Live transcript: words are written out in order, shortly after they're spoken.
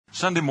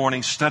Sunday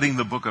morning studying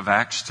the book of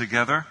Acts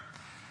together.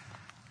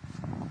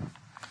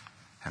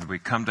 And we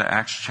come to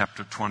Acts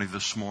chapter 20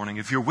 this morning.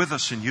 If you're with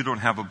us and you don't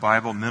have a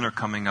Bible, men are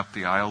coming up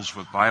the aisles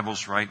with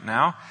Bibles right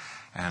now.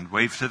 And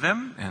wave to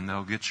them and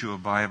they'll get you a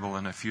Bible.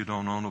 And if you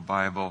don't own a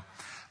Bible,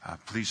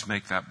 please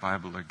make that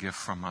Bible a gift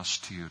from us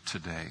to you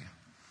today.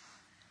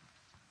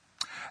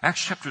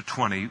 Acts chapter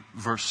 20,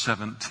 verse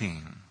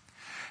 17.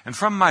 And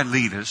from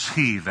Miletus,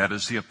 he, that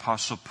is the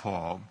Apostle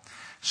Paul,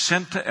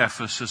 sent to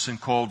Ephesus and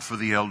called for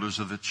the elders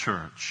of the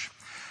church.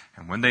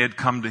 And when they had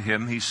come to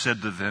him, he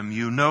said to them,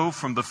 "You know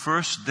from the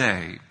first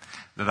day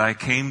that I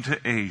came to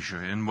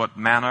Asia, in what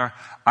manner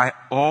I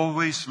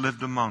always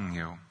lived among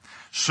you,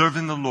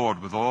 serving the Lord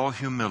with all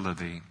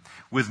humility,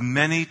 with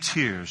many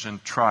tears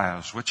and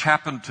trials, which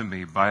happened to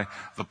me by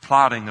the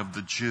plotting of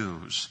the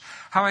Jews.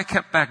 How I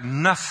kept back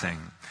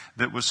nothing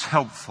that was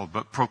helpful,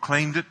 but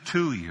proclaimed it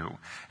to you,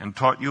 and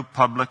taught you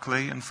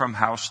publicly and from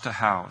house to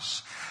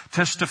house,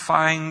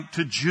 testifying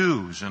to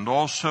Jews and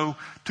also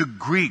to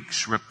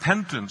Greeks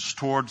repentance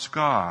towards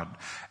God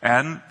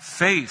and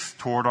faith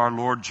toward our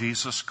Lord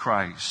Jesus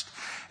Christ.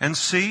 And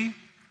see,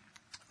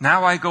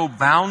 now I go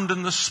bound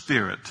in the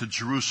Spirit to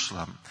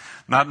Jerusalem,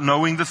 not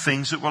knowing the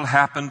things that will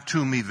happen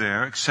to me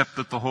there, except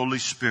that the Holy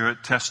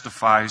Spirit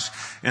testifies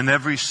in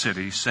every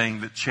city,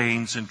 saying that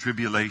chains and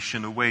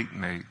tribulation await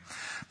me.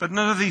 But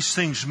none of these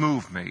things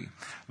move me,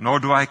 nor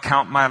do I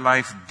count my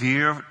life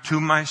dear to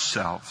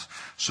myself,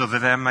 so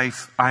that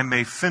I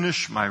may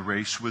finish my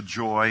race with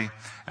joy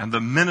and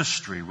the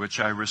ministry which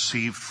I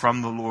received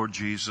from the Lord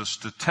Jesus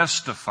to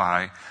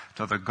testify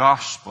to the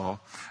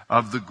gospel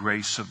of the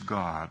grace of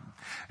God.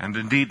 And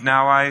indeed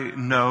now I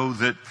know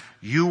that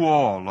you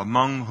all,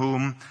 among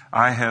whom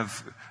I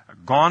have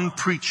gone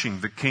preaching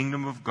the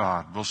kingdom of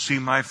God, will see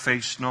my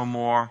face no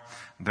more.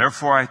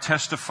 Therefore I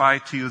testify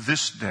to you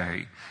this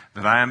day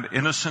that I am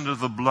innocent of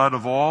the blood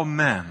of all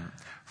men.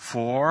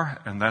 For,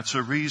 and that's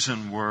a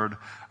reason word,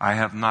 I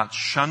have not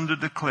shunned to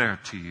declare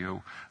to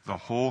you the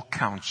whole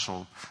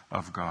counsel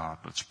of God."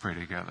 Let's pray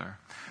together.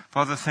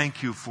 Father,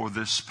 thank you for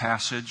this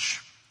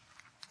passage.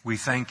 We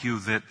thank you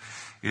that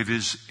it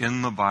is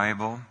in the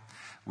Bible.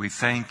 We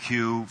thank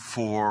you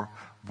for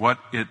what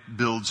it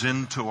builds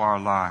into our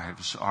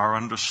lives, our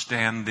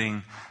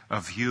understanding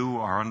of you,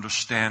 our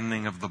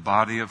understanding of the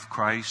body of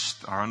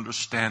Christ, our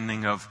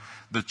understanding of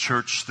the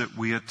church that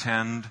we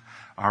attend,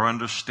 our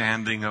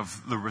understanding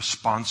of the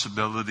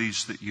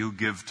responsibilities that you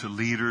give to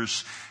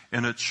leaders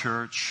in a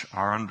church,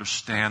 our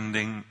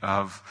understanding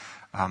of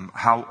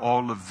how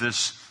all of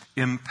this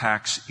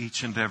impacts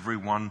each and every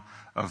one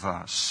of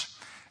us.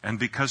 And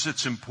because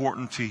it's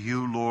important to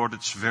you, Lord,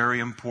 it's very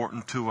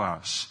important to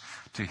us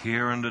to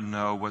hear and to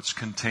know what's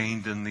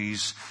contained in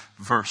these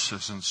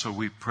verses. And so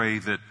we pray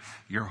that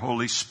your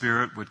Holy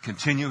Spirit would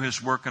continue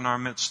his work in our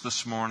midst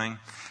this morning,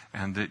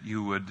 and that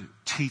you would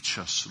teach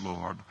us,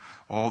 Lord,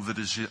 all that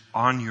is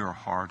on your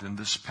heart in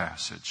this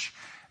passage.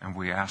 And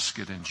we ask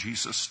it in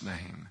Jesus'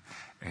 name.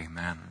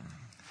 Amen.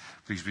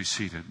 Please be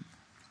seated.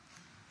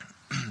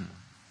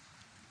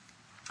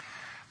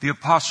 The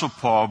Apostle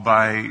Paul,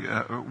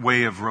 by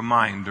way of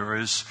reminder,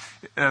 is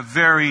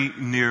very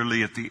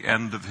nearly at the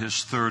end of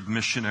his third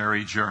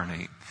missionary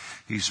journey.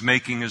 He's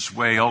making his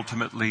way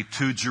ultimately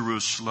to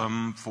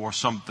Jerusalem for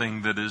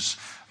something that is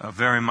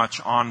very much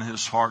on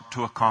his heart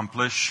to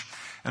accomplish.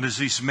 And as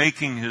he's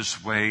making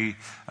his way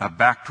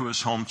back to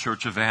his home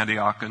church of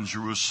Antioch in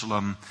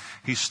Jerusalem,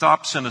 he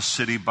stops in a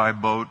city by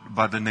boat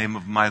by the name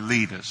of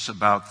Miletus,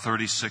 about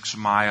 36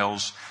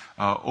 miles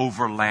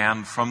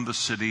overland from the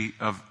city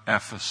of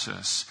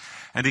Ephesus.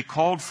 And he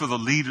called for the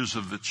leaders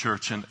of the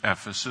church in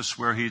Ephesus,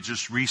 where he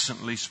just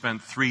recently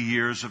spent 3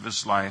 years of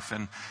his life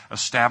in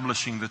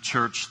establishing the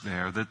church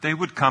there, that they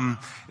would come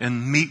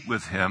and meet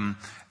with him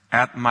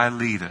at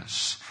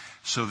Miletus,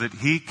 so that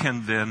he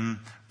can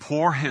then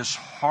pour his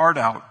heart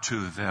out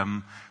to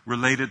them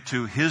related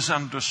to his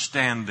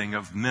understanding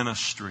of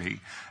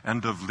ministry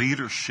and of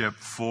leadership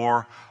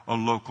for a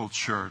local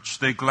church.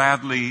 They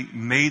gladly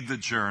made the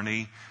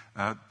journey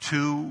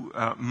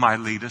to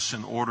Miletus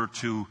in order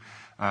to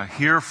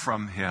hear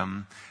from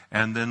him,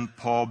 and then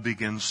Paul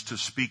begins to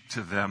speak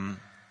to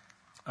them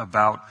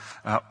about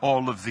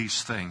all of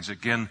these things.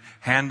 Again,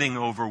 handing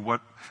over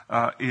what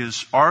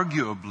is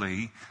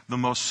arguably the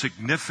most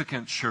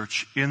significant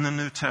church in the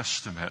New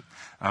Testament,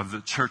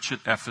 the church at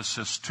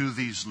Ephesus, to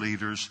these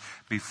leaders.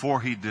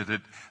 Before he did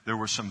it, there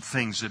were some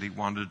things that he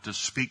wanted to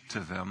speak to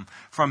them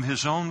from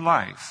his own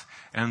life,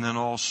 and then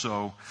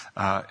also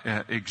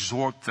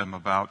exhort them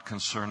about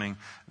concerning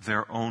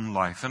their own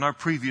life. In our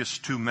previous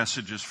 2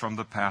 messages from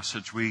the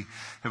passage, we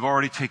have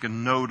already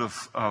taken note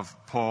of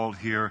Paul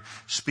here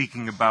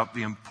speaking about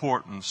the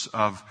importance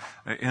of,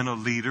 in a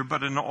leader,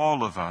 but in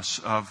all of us,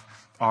 of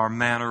our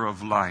manner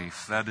of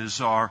life. That is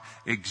our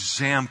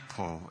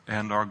example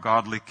and our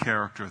godly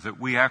character, that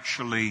we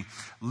actually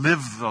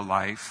live the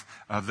life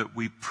that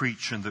we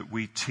preach and that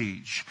we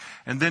teach.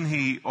 And then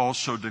he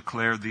also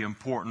declared the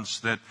importance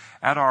that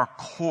at our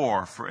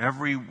core, for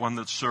everyone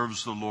that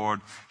serves the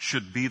Lord,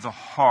 should be the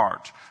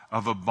heart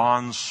of a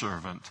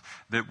bondservant,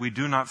 that we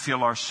do not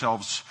feel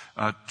ourselves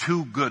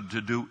too good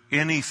to do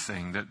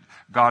anything that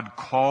God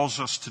calls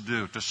us to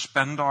do, to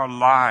spend our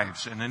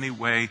lives in any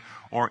way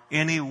or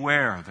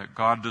anywhere that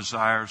God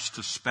desires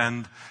to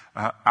spend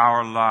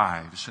our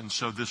lives. And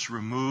so this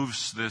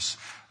removes this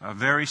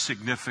very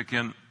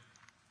significant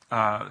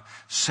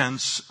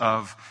sense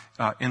of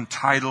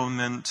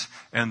entitlement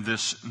and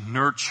this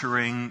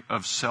nurturing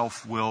of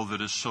self-will that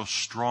is so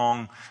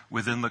strong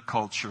within the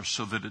culture,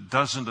 so that it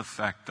doesn't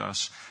affect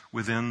us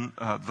within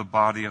the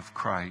body of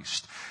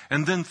Christ.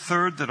 And then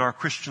third, that our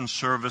Christian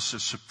service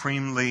is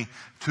supremely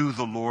to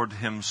the Lord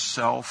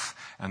Himself,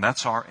 and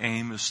that's our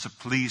aim, is to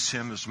please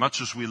Him as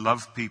much as we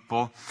love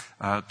people,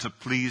 to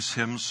please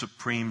Him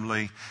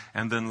supremely.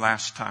 And then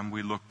last time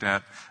we looked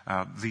at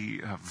the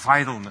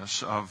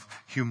vitalness of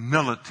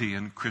humility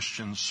in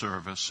Christian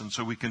service. And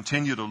so we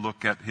continue to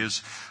look at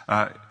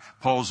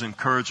Paul's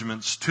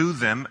encouragements to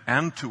them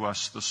and to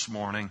us this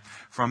morning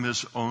from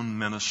his own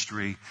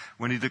ministry,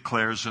 when he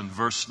declares in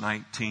verse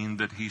 19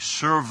 that he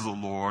served the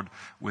Lord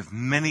with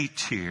many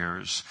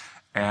tears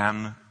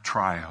and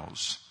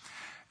trials.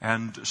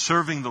 And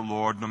serving the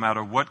Lord, no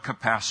matter what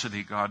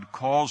capacity God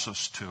calls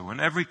us to,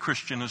 and every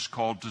Christian is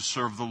called to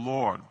serve the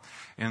Lord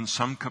in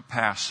some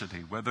capacity,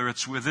 whether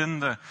it's within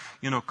the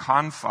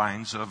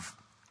confines of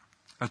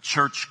a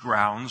church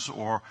grounds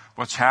or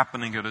what's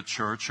happening at a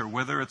church, or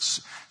whether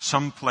it's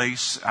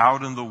someplace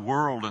out in the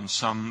world in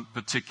some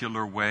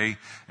particular way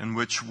in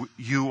which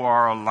you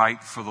are a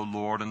light for the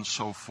Lord and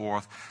so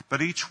forth.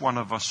 But each one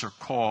of us are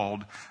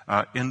called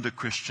into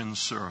Christian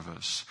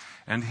service.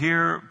 And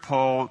here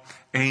Paul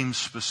aims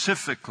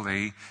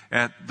specifically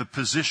at the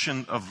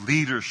position of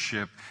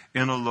leadership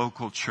in a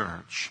local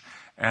church.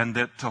 And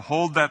that to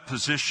hold that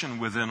position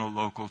within a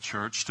local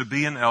church, to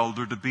be an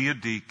elder, to be a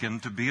deacon,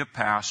 to be a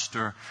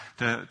pastor,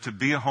 to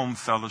be a home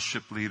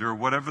fellowship leader,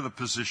 whatever the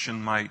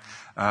position might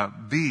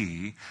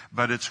be,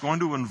 but it's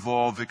going to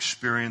involve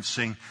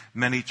experiencing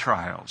many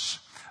trials.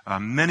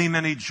 Many,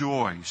 many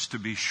joys, to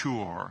be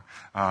sure,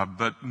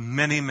 but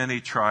many, many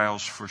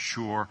trials for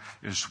sure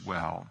as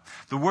well.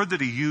 The word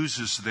that he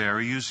uses there,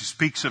 he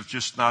speaks of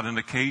just not an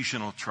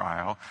occasional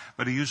trial,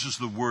 but he uses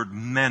the word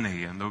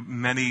many. And the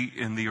many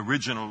in the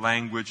original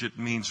language, it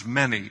means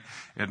many.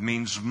 It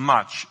means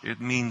much. It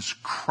means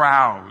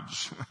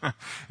crowds.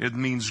 It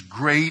means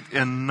great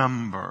in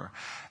number.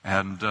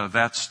 And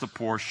that's the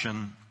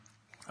portion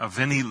of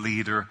any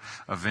leader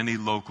of any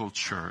local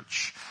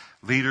church.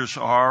 Leaders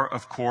are,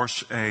 of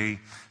course, a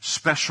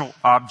special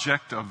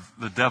object of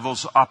the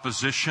devil's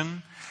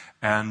opposition,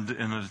 and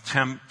in an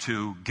attempt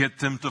to get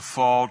them to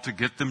fall, to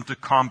get them to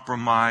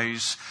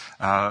compromise,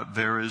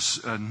 there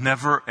is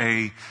never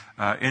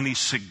any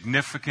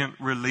significant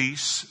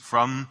release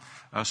from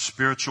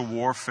spiritual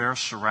warfare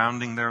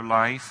surrounding their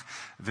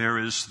life. There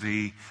is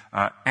the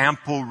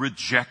ample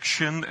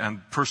rejection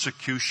and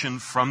persecution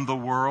from the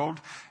world.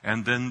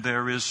 And then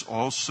there is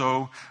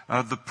also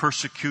the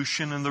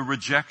persecution and the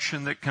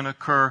rejection that can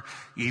occur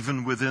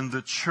even within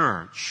the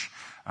church.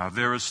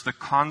 There is the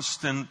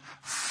constant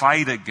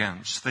fight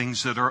against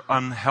things that are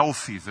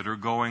unhealthy that are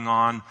going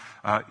on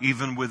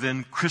even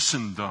within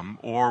Christendom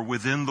or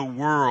within the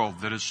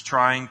world that is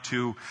trying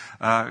to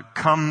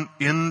come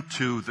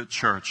into the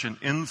church and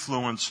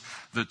influence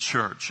the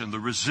church, and the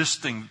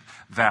resisting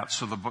that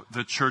so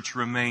the church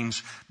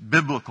remains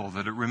biblical,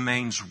 that it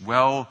remains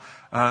well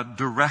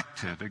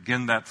directed.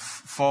 Again,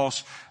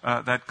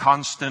 that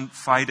constant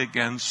fight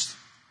against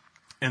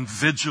and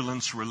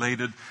vigilance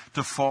related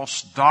to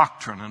false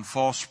doctrine and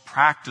false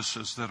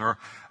practices that are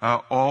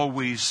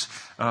always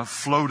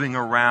floating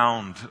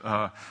around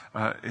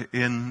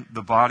in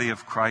the body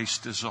of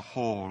Christ as a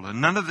whole.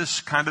 And none of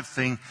this kind of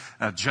thing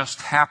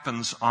just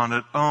happens on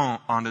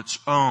its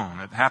own.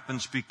 It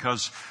happens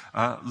because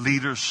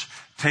leaders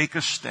take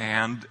a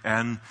stand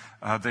and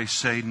they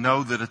say,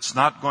 no, that it's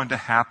not going to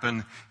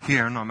happen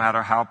here, no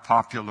matter how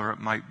popular it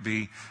might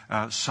be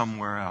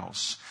somewhere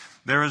else.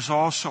 There is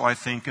also, I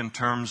think, in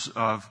terms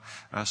of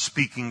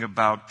speaking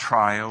about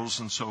trials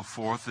and so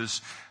forth,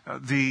 is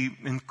the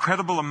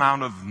incredible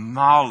amount of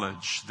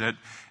knowledge that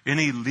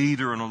any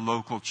leader in a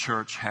local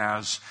church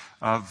has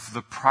of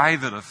the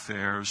private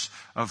affairs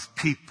of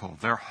people,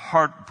 their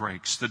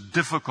heartbreaks, the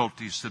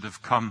difficulties that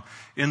have come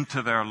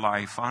into their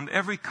life on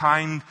every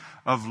kind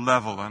of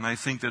level. And I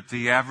think that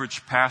the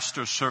average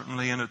pastor,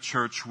 certainly in a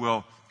church,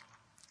 will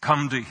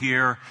come to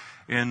hear,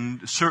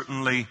 and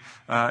certainly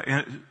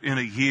in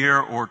a year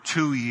or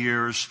 2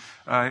 years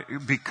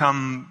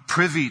become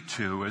privy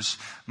to as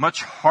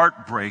much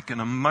heartbreak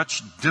and a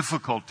much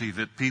difficulty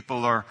that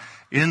people are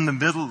in the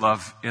middle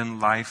of in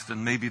life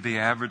than maybe the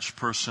average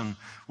person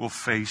will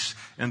face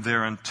in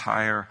their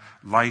entire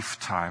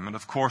lifetime. And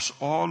of course,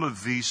 all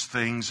of these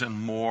things and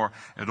more,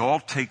 it all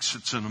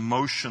takes an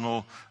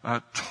emotional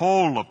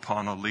toll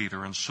upon a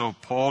leader. And so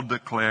Paul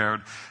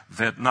declared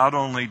that not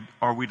only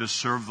are we to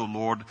serve the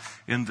Lord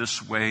in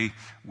this way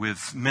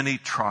with many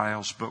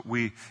trials, but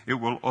it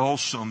will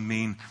also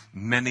mean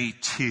many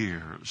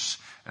tears.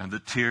 And the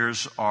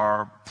tears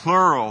are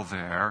plural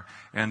there,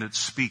 and it's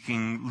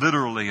speaking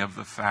literally of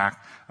the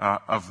fact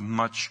of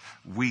much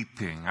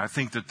weeping. I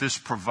think that this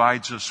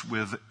provides us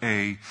with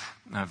a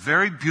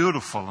very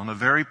beautiful and a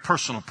very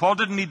personal. Paul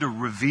didn't need to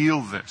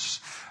reveal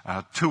this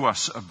to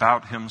us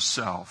about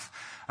himself.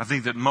 I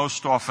think that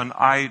most often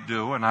I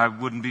do, and I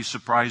wouldn't be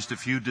surprised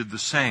if you did the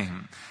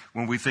same.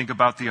 When we think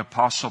about the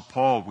Apostle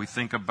Paul, we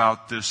think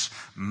about this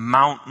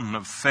mountain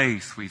of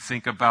faith. We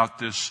think about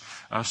this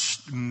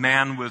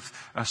man with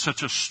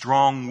such a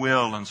strong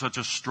will and such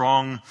a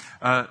strong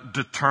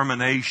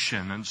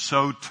determination, and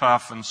so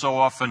tough. And so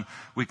often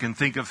we can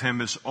think of him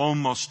as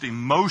almost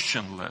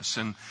emotionless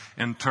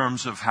in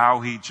terms of how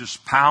he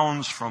just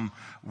pounds from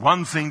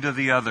one thing to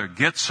the other,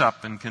 gets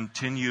up and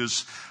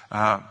continues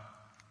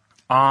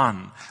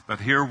on. But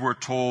here we're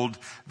told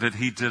that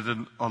he did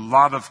a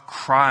lot of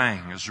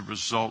crying as a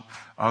result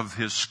of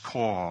his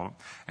call.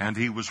 And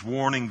he was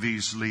warning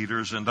these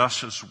leaders and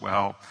us as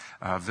well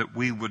that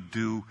we would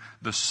do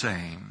the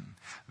same.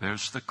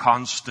 There's the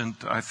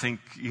constant, I think,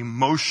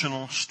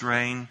 emotional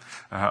strain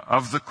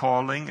of the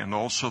calling, and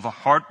also the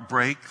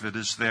heartbreak that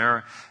is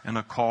there in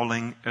a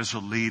calling as a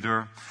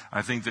leader.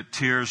 I think that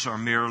tears are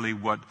merely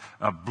what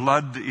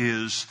blood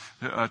is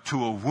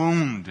to a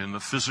wound in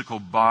the physical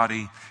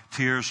body.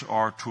 Tears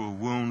are to a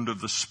wound of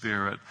the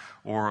spirit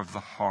or of the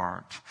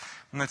heart.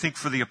 And I think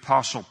for the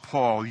Apostle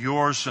Paul,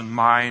 yours and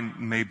mine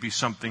may be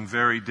something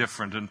very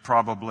different, and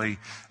probably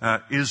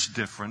is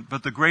different.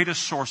 But the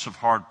greatest source of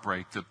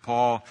heartbreak that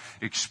Paul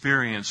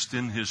experienced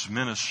in his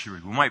ministry,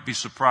 we might be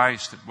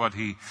surprised at what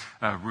he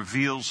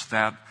reveals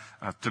that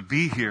to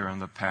be here in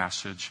the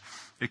passage.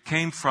 It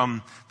came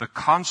from the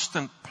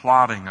constant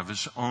plotting of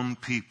his own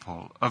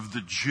people, of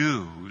the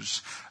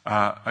Jews,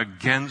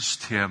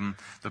 against him,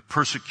 the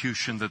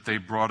persecution that they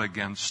brought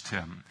against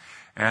him.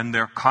 And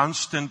their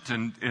constant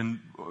and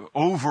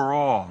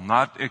overall,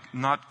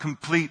 not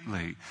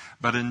completely,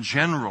 but in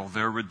general,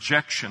 their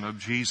rejection of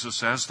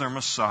Jesus as their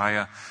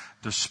Messiah,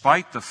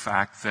 despite the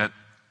fact that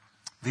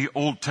the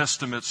Old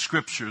Testament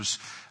scriptures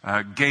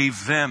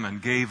gave them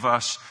and gave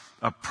us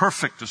a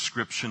perfect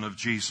description of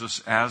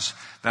Jesus as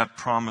that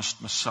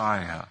promised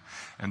Messiah.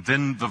 And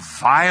then the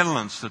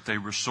violence that they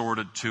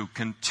resorted to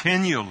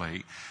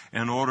continually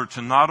in order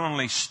to not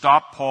only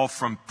stop Paul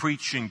from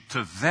preaching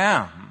to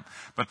them,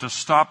 but to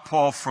stop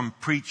Paul from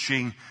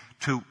preaching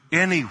to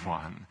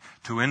anyone,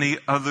 to any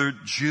other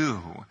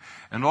Jew.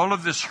 And all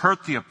of this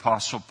hurt the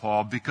Apostle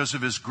Paul because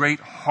of his great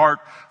heart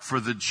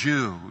for the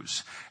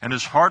Jews. And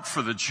his heart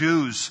for the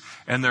Jews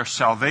and their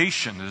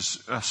salvation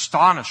is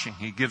astonishing.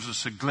 He gives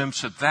us a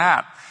glimpse at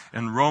that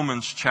in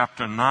Romans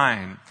chapter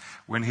 9,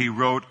 when he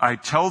wrote, "I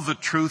tell the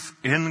truth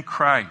in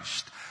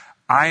Christ.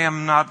 I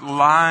am not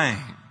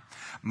lying.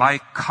 My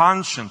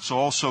conscience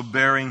also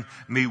bearing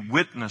me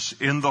witness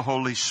in the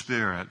Holy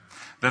Spirit,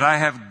 that I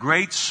have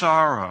great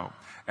sorrow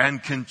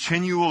and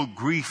continual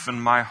grief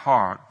in my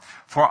heart,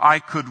 for I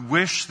could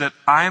wish that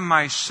I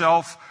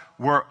myself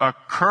were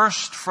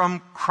accursed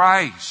from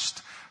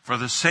Christ for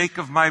the sake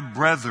of my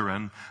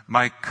brethren,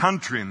 my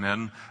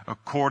countrymen,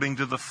 according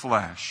to the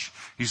flesh."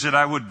 He said,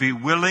 I would be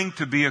willing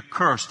to be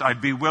accursed.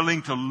 I'd be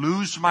willing to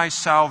lose my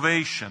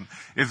salvation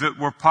if it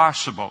were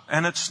possible.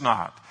 And it's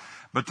not.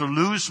 But to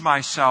lose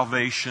my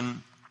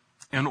salvation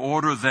in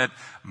order that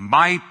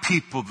my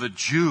people, the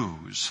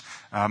Jews,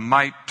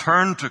 might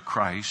turn to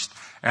Christ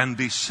and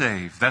be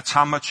saved. That's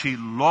how much he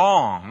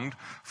longed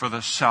for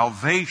the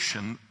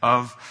salvation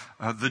of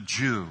the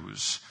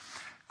Jews.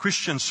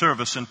 Christian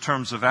service in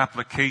terms of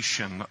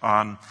application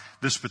on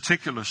this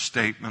particular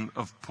statement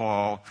of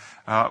Paul,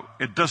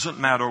 it doesn't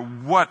matter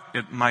what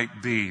it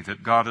might be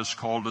that God has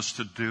called us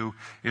to do.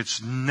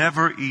 It's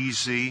never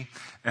easy,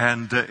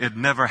 and it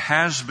never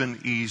has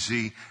been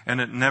easy,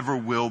 and it never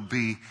will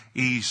be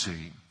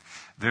easy.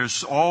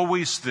 There's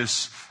always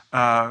this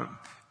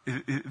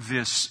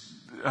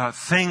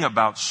thing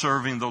about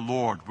serving the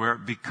Lord where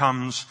it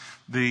becomes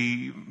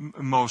the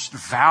most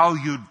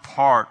valued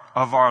part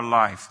of our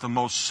life, the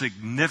most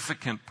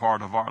significant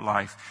part of our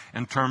life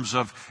in terms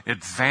of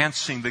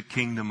advancing the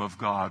kingdom of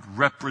God,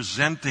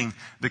 representing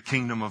the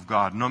kingdom of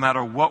God. No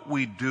matter what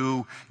we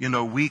do,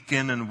 week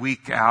in and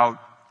week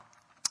out,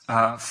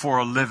 for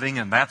a living,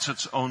 and that's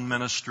its own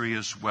ministry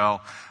as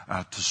well,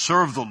 to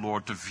serve the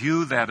Lord, to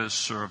view that as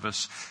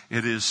service.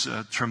 It is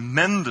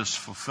tremendous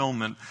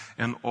fulfillment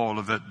in all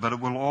of it, but it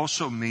will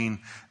also mean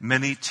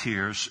many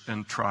tears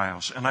and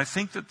trials. And I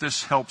think that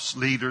this helps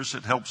leaders,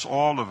 it helps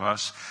all of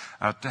us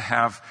to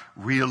have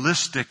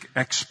realistic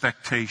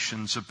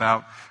expectations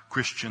about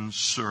Christian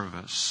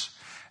service.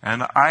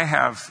 And I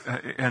have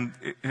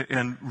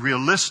and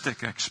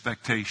realistic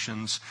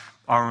expectations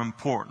are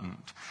important.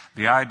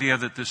 The idea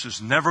that this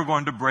is never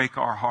going to break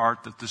our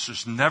heart, that this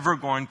is never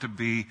going to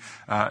be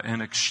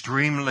an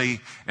extremely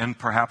and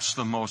perhaps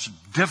the most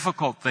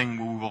difficult thing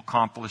we will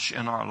accomplish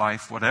in our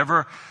life,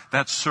 whatever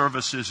that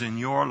service is in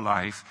your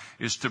life,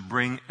 is to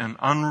bring an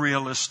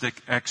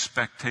unrealistic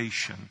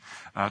expectation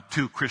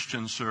to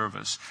Christian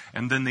service.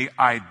 And then the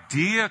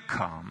idea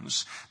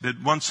comes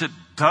that once it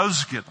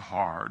does get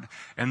hard,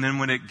 and then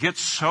when it gets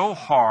so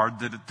hard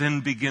that it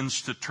then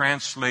begins to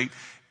translate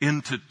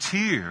into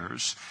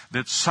tears,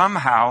 that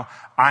somehow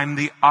I'm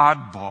the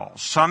oddball.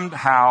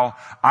 Somehow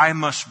I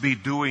must be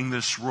doing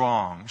this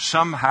wrong.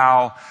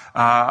 Somehow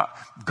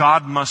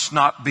God must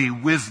not be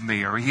with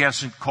me, or He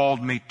hasn't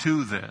called me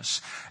to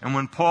this. And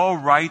when Paul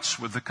writes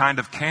with the kind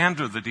of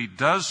candor that he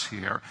does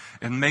here,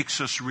 it makes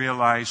us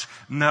realize,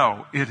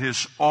 no, it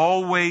has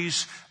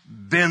always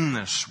been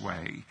this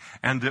way,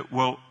 and it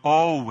will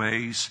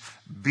always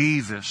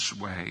be this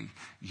way.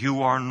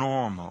 You are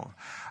normal.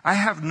 I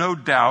have no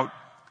doubt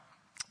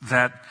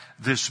that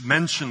this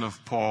mention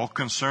of Paul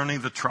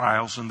concerning the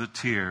trials and the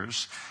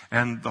tears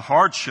and the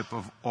hardship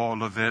of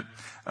all of it,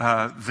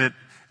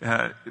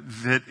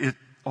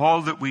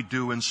 all that we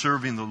do in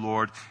serving the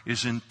Lord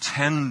is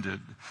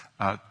intended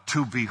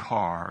to be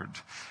hard.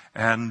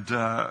 And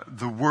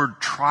the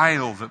word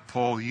trial that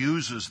Paul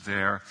uses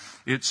there,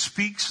 it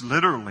speaks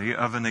literally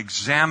of an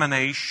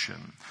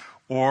examination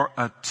or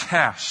a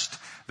test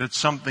that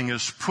something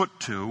is put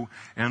to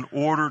in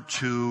order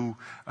to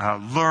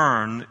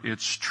learn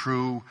its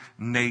true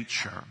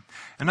nature.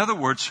 In other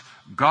words,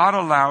 God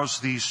allows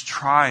these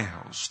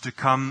trials to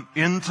come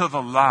into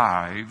the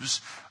lives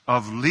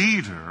of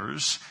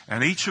leaders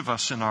and each of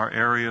us in our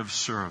area of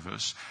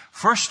service.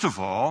 First of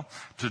all,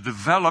 to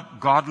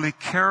develop godly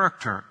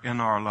character in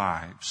our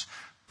lives.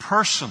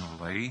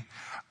 Personally,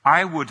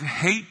 I would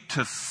hate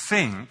to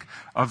think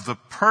of the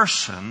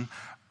person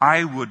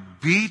I would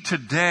be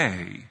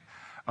today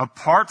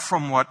apart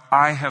from what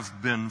I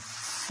have been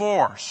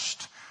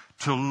forced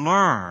to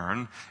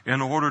learn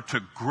in order to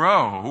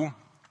grow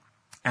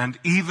and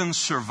even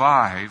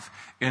survive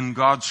in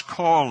God's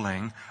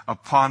calling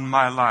upon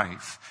my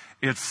life.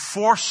 It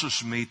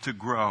forces me to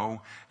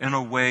grow in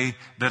a way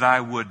that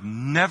I would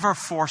never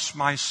force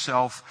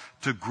myself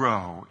to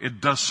grow. It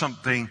does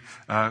something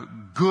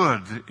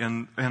good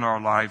in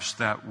our lives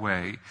that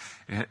way.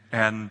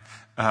 And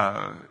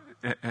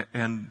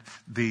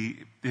the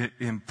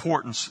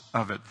importance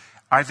of it.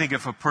 I think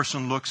if a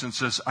person looks and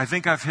says, I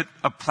think I've hit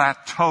a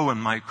plateau in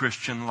my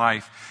Christian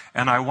life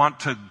and I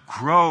want to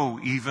grow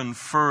even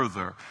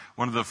further,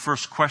 one of the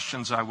first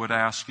questions I would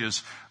ask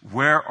is,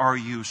 where are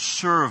you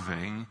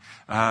serving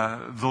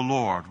the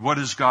Lord? What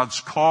is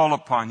God's call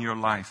upon your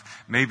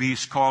life? Maybe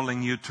He's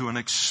calling you to an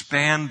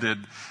expanded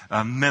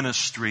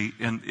ministry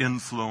and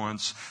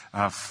influence.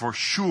 For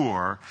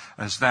sure,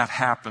 as that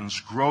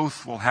happens,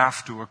 growth will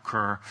have to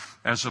occur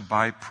as a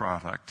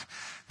byproduct.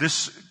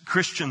 This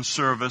Christian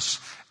service,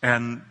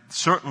 and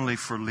certainly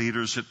for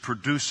leaders, it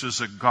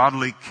produces a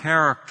godly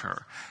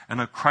character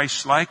and a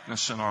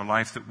Christ-likeness in our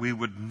life that we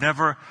would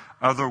never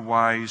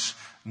otherwise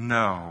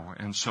know.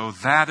 And so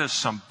that is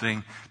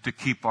something to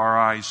keep our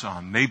eyes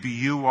on. Maybe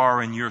you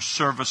are in your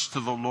service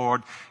to the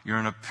Lord. You're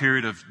in a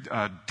period of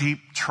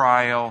deep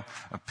trial,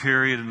 a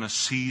period in a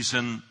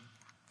season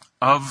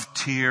of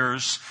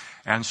tears.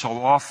 And so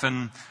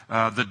often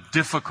the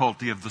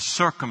difficulty of the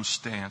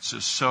circumstance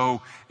is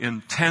so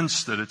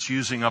intense that it's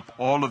using up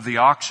all of the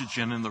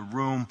oxygen in the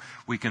room.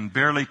 We can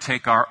barely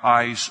take our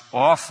eyes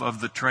off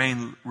of the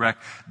train wreck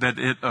that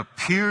it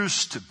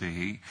appears to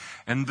be.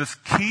 And the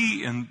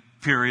key in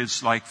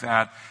periods like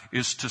that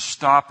is to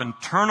stop and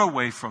turn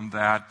away from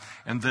that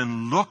and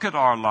then look at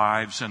our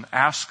lives and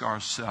ask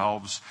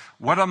ourselves,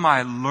 what am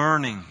I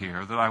learning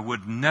here that I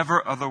would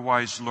never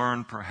otherwise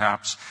learn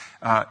perhaps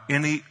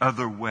any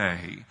other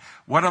way?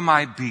 What am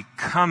I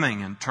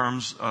becoming in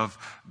terms of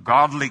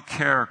godly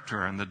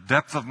character and the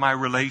depth of my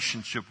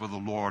relationship with the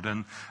Lord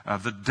and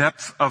the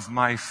depth of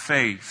my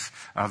faith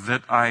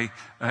that I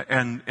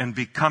and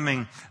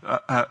becoming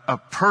a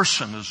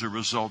person as a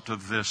result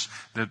of this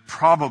that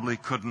probably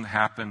couldn't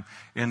happen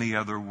any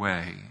other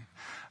way.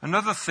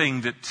 Another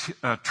thing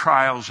that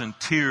trials and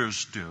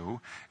tears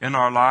do in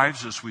our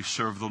lives as we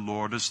serve the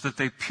Lord is that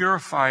they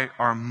purify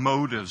our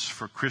motives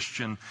for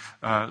Christian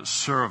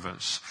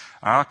service.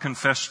 I'll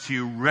confess to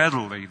you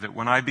readily that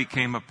when I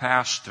became a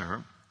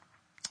pastor,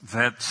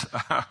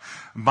 that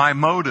my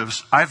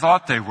motives, I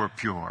thought they were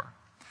pure.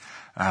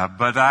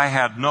 But I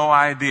had no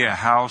idea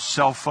how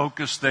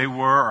self-focused they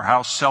were or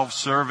how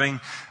self-serving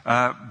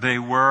they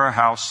were,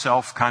 how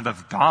self-kind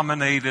of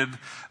dominated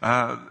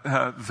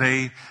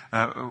they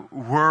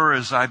were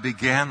as I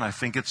began. I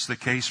think it's the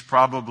case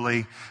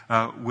probably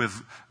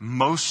with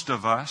most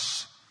of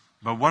us.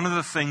 But one of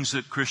the things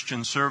that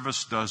Christian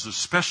service does,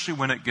 especially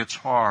when it gets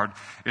hard,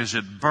 is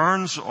it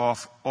burns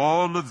off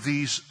all of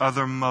these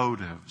other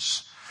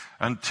motives.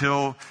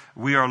 until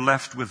we are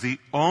left with the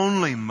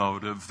only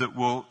motive that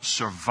will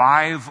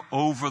survive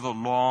over the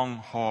long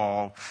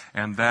haul,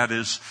 and that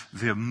is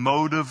the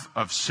motive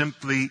of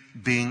simply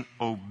being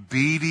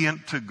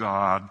obedient to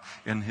God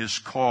in His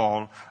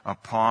call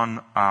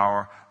upon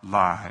our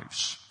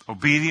lives.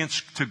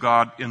 Obedience to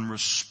God in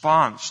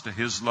response to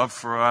His love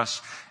for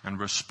us and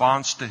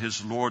response to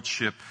His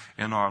lordship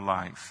in our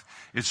life.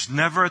 It's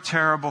never a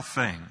terrible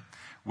thing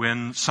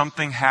when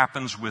something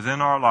happens within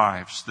our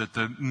lives that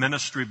the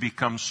ministry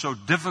becomes so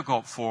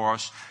difficult for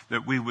us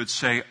that we would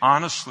say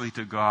honestly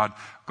to God,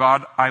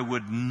 God, I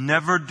would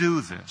never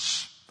do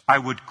this. I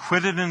would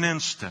quit in an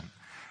instant.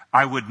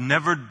 I would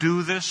never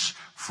do this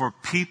for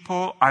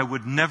people. I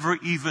would never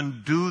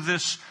even do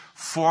this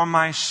for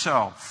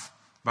myself.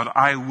 But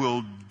I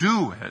will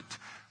do it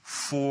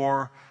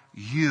for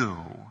you.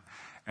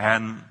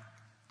 And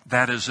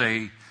that is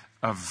a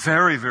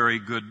very, very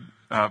good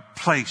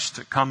place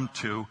to come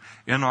to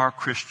in our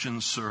Christian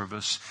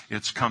service.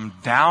 It's come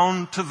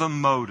down to the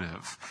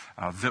motive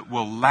that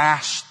will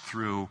last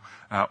through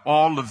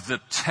all of the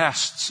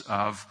tests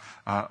of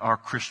our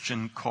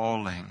Christian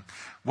calling.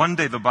 One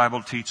day the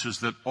Bible teaches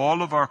that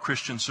all of our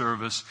Christian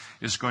service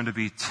is going to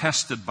be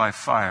tested by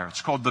fire.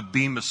 It's called the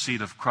Bema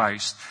Seat of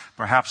Christ.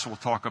 Perhaps we'll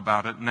talk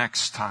about it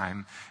next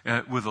time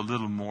with a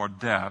little more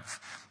depth.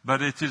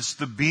 But it is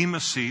the Bema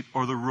Seat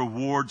or the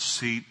reward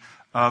seat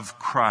of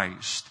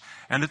Christ.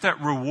 And at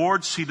that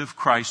reward seat of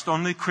Christ,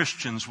 only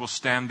Christians will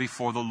stand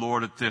before the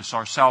Lord at this.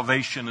 Our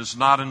salvation is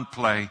not in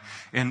play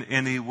in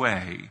any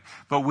way.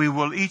 But we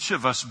will each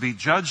of us be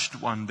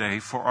judged one day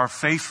for our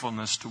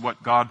faithfulness to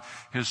what God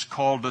has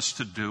called us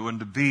to do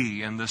and to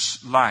be in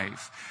this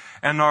life.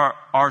 And our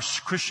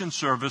Christian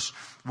service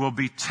will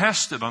be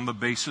tested on the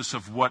basis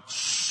of what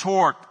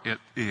sort it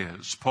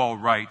is, Paul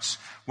writes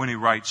when he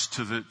writes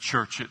to the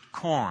church at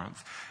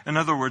Corinth. In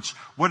other words,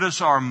 what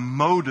is our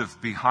motive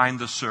behind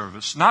the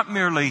service? Not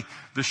merely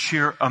the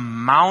sheer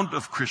amount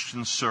of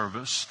Christian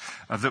service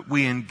that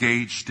we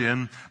engaged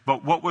in,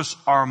 but what was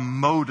our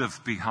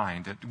motive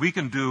behind it? We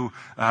can do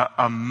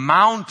a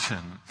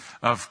mountain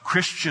of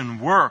Christian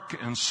work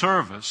and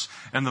service,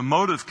 and the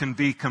motive can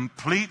be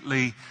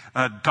completely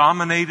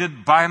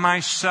dominated by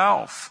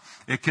myself.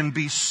 It can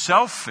be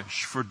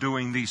selfish for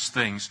doing these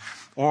things,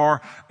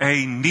 or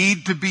a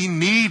need to be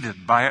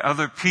needed by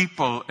other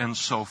people and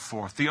so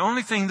forth. The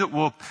only thing that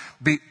will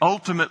be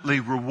ultimately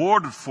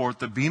rewarded for at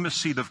the Bema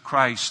Seat of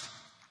Christ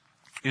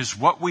is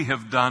what we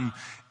have done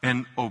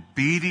in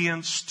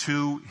obedience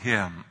to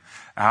Him,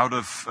 out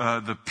of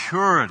the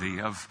purity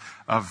of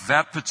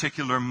that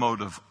particular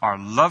motive, our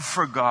love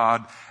for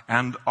God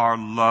and our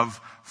love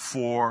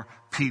for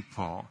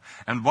people.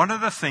 And one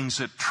of the things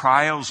that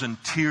trials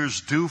and tears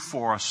do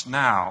for us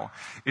now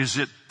is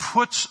it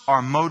puts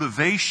our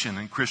motivation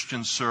in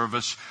Christian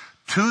service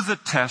to the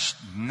test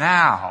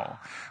now,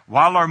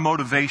 while our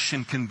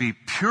motivation can be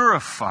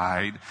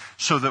purified,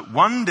 so that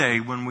one day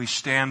when we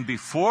stand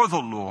before the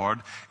Lord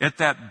at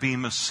that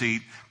Bema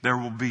Seat, there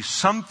will be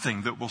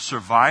something that will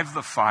survive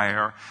the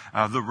fire,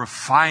 the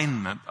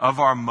refinement of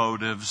our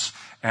motives,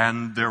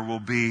 and there will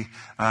be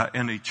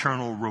an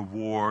eternal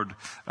reward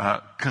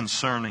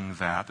concerning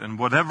that. And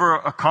whatever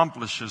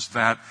accomplishes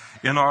that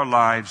in our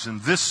lives, in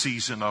this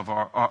season of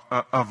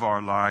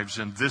our lives,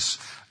 in this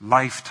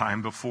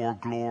lifetime before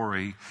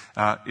glory,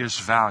 is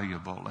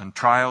valuable. And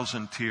trials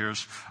and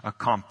tears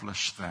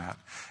accomplish that.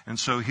 And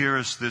so here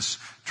is this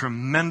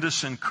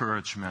tremendous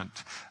encouragement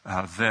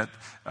that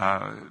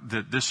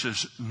this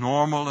is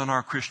normal in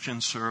our Christian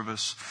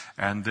service,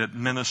 and that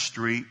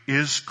ministry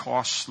is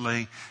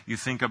costly. You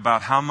think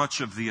about how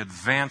much of the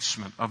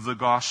advancement of the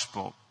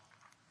gospel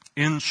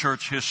in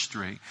church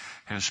history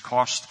has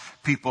cost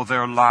people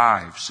their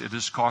lives. It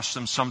has cost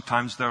them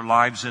sometimes their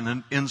lives in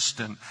an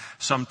instant.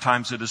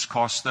 Sometimes it has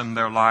cost them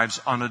their lives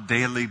on a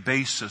daily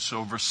basis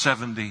over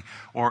 70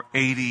 or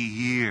 80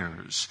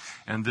 years.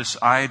 And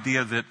this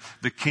idea that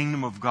the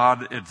kingdom of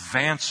God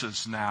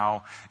advances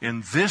now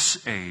in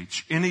this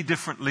age any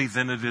differently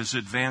than it is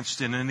advanced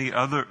in any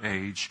other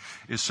age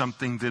is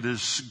something that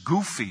is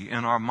goofy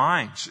in our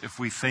minds if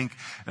we think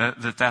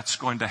that that's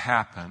going to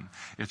happen.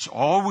 It's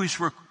always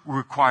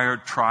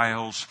required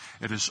trials.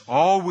 It is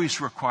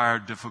always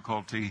required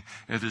difficulty.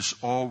 It is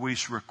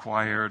always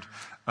required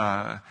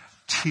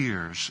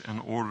tears in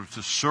order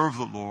to serve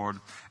the Lord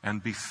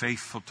and be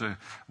faithful to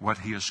what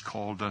He has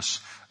called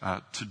us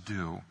to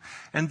do.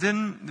 And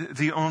then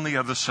the only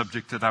other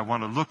subject that I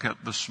want to look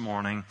at this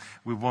morning,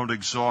 we won't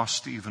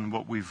exhaust even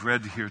what we've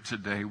read here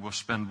today. We'll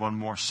spend one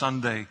more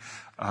Sunday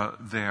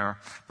there.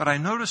 But I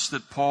noticed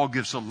that Paul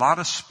gives a lot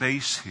of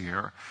space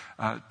here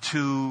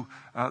to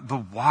the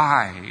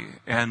why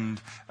and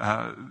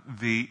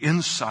the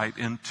insight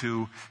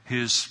into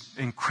his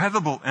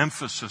incredible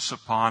emphasis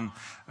upon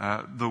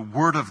the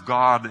Word of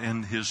God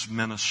in his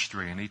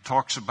ministry. And he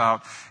talks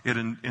about it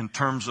in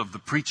terms of the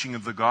preaching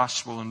of the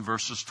gospel in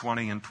verses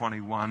 20 and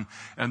 21,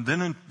 and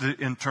then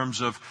in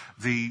terms of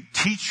the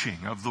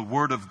teaching of the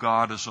Word of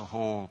God as a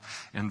whole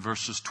in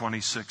verses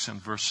 26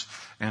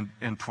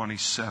 and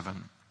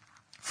 27.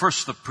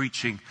 First, the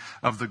preaching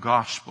of the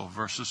gospel,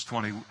 verses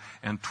 20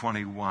 and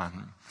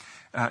 21.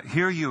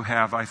 Here you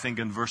have, I think,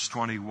 in verse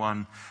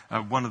 21,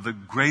 one of the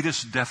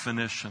greatest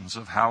definitions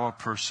of how a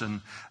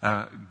person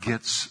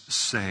gets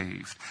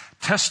saved.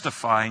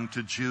 Testifying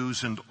to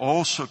Jews and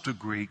also to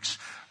Greeks,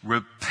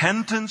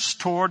 repentance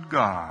toward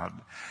God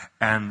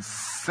and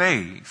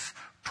faith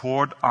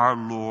toward our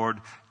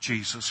Lord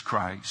Jesus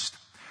Christ.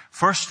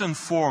 First and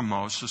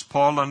foremost, as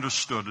Paul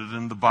understood it,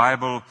 and the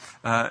Bible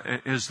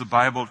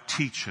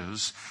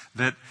teaches,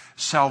 that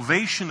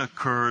salvation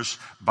occurs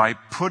by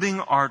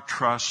putting our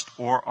trust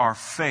or our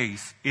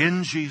faith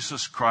in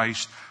Jesus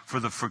Christ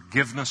for the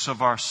forgiveness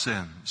of our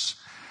sins.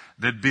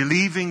 That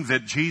believing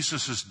that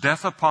Jesus'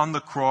 death upon the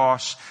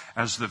cross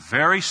as the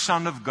very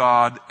Son of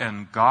God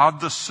and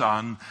God the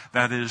Son,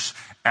 that is,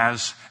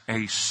 as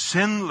a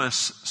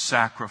sinless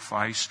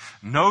sacrifice,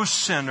 no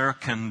sinner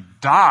can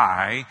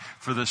die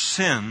for the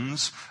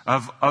sins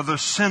of other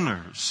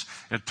sinners.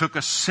 It took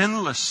a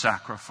sinless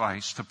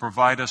sacrifice to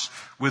provide us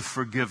with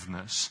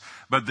forgiveness.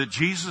 But that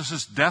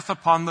Jesus' death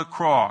upon the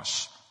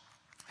cross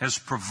has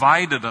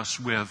provided us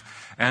with,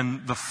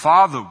 and the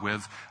Father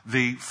with,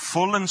 the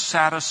full and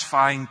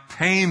satisfying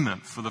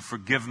payment for the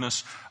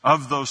forgiveness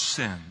of those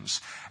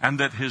sins, and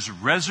that His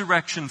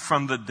resurrection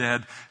from the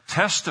dead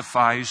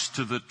testifies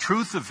to the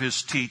truth of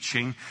His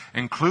teaching,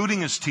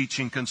 including His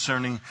teaching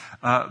concerning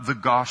the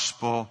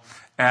gospel,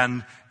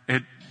 and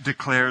it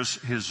declares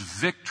His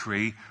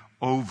victory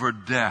over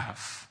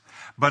death.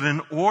 But in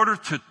order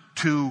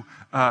to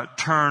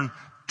turn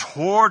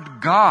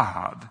toward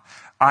God,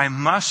 I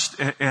must,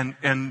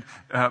 and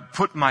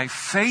put my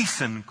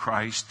faith in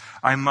Christ,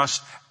 I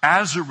must,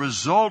 as a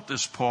result,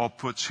 as Paul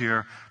puts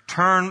here,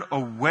 turn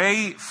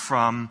away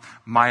from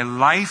my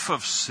life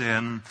of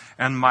sin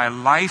and my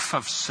life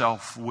of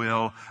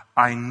self-will.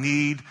 I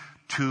need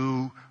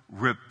to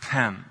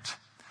repent.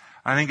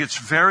 I think it's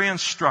very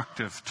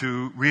instructive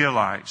to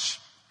realize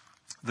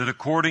that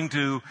according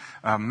to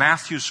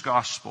Matthew's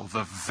gospel,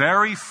 the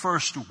very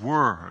first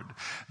word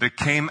that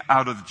came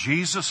out of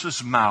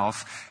Jesus'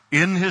 mouth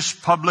in His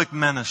public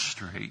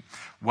ministry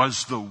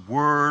was the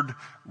word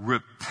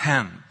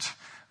repent.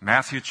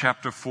 Matthew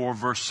chapter 4,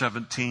 verse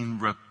 17,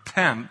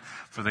 repent,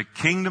 for the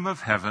kingdom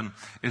of heaven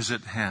is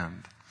at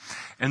hand.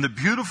 And the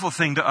beautiful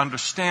thing to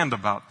understand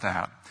about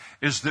that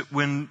is that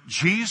when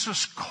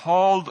Jesus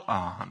called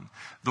on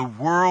the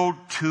world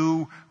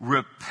to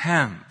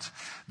repent,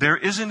 there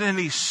isn't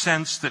any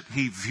sense that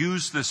He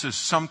views this as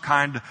some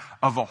kind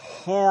of a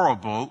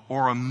horrible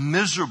or a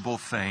miserable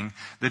thing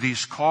that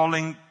He's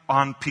calling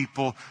on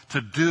people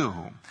to do.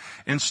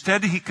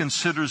 Instead, He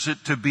considers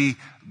it to be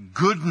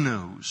good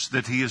news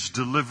that He is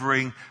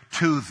delivering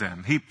to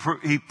them.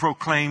 He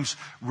proclaims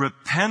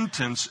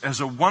repentance as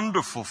a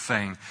wonderful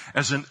thing,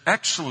 as an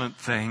excellent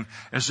thing,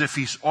 as if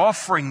He's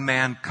offering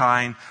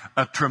mankind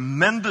a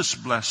tremendous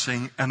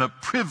blessing and a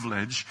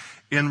privilege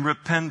in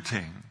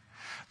repenting.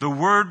 The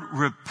word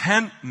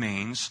repent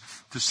means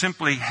to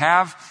simply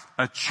have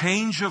a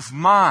change of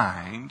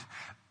mind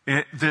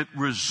that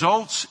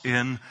results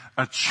in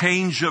a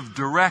change of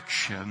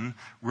direction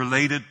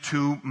related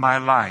to my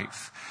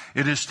life.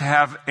 It is to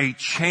have a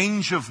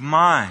change of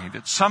mind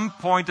at some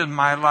point in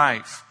my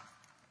life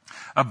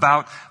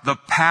about the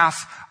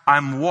path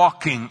I'm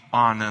walking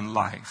on in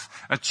life.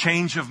 A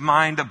change of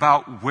mind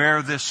about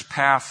where this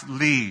path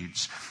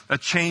leads. A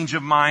change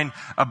of mind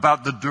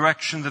about the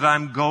direction that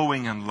I'm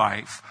going in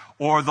life,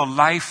 or the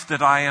life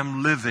that I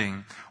am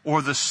living,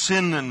 or the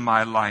sin in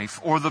my life,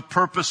 or the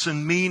purpose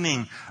and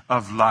meaning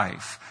of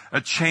life.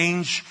 A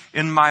change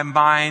in my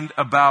mind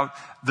about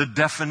the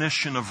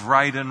definition of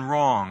right and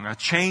wrong. A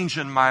change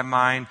in my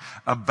mind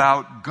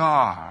about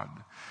God.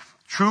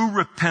 True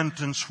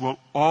repentance will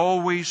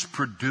always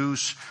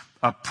produce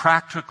a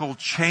practical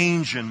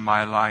change in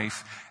my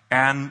life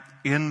and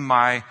in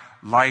my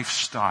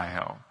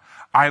lifestyle.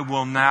 I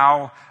will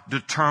now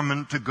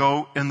determine to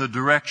go in the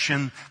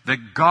direction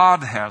that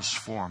God has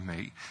for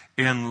me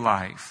in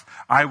life.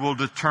 I will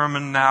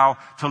determine now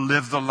to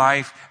live the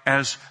life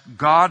as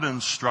God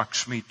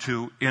instructs me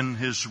to in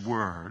His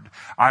Word.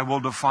 I will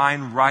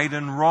define right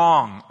and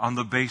wrong on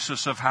the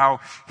basis of how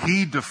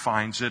He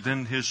defines it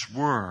in His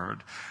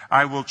Word.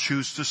 I will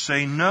choose to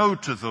say no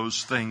to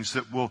those things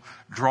that will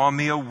draw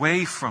me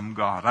away from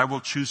God. I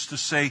will choose to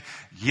say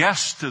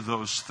yes to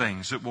those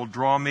things that will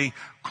draw me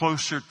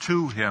closer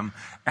to Him,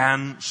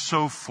 and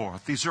so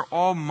forth. These are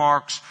all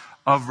marks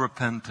of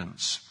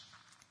repentance.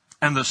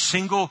 And the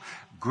single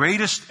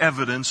greatest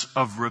evidence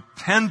of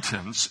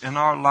repentance in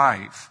our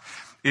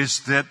life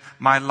is that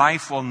my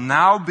life will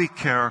now be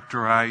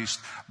characterized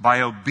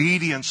by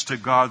obedience to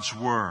God's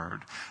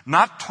Word.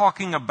 Not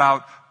talking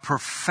about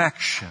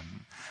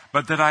perfection,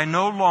 but that I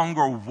no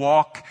longer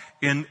walk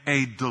in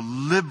a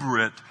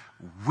deliberate,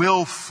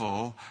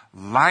 willful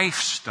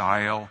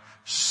lifestyle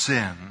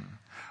sin.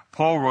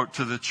 Paul wrote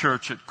to the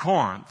church at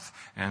Corinth,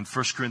 and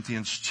 1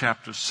 Corinthians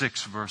chapter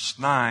 6, verse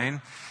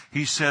 9,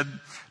 he said,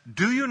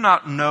 "Do you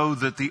not know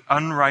that the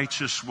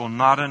unrighteous will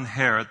not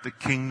inherit the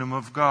kingdom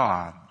of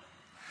God?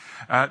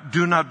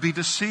 Do not be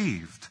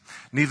deceived.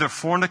 Neither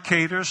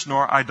fornicators,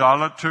 nor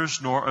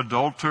idolaters, nor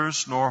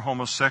adulterers, nor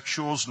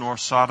homosexuals, nor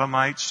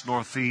sodomites,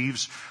 nor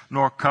thieves,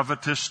 nor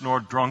covetous,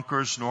 nor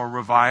drunkards, nor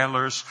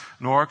revilers,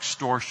 nor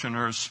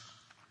extortioners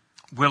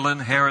will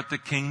inherit the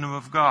kingdom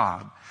of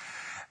God.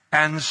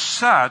 And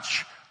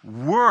such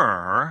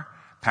were,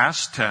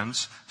 past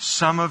tense,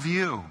 some of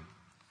you.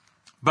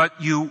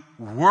 But you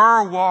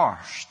were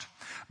washed,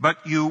 but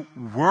you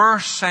were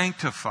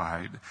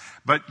sanctified,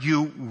 but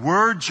you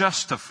were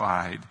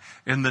justified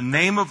in the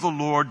name of the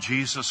Lord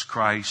Jesus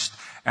Christ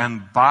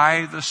and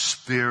by the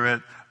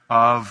Spirit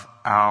of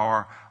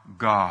our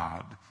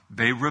God.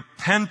 They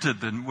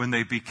repented when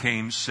they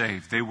became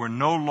saved. They were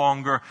no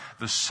longer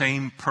the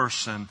same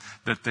person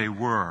that they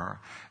were.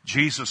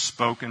 Jesus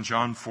spoke in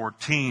John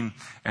 14,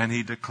 and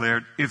he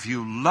declared, if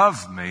you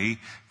love me,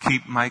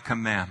 keep my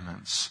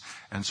commandments.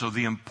 And so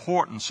the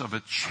importance of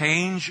a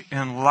change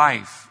in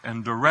life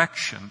and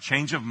direction,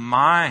 change of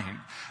mind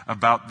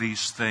about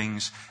these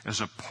things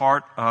is a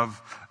part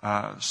of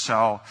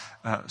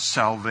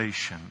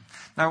salvation.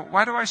 Now,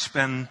 why do I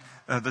spend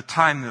the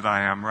time that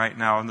I am right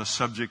now on the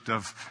subject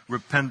of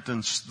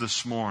repentance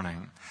this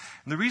morning?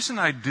 And the reason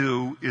I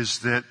do is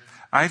that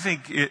I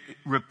think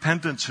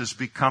repentance has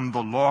become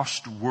the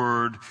lost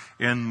word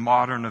in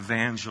modern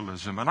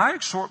evangelism. And I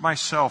exhort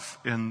myself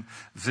in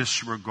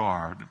this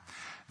regard.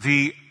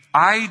 The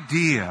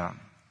idea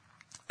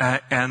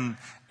and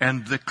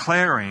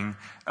declaring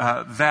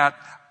that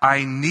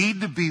I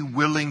need to be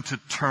willing to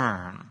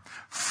turn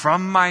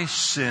from my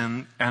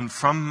sin and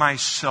from my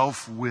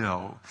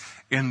self-will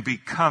in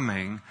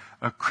becoming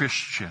a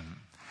Christian.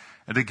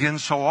 And again,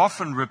 so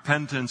often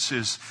repentance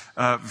is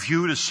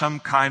viewed as some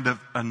kind of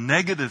a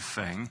negative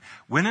thing,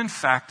 when in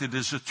fact it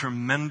is a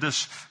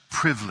tremendous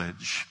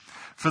privilege.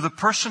 For the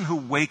person who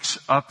wakes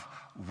up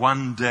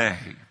one day,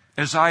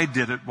 as I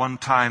did at one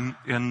time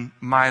in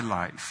my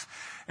life,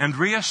 and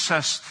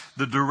reassess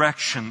the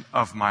direction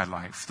of my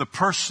life, the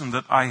person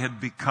that I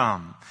had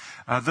become,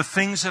 the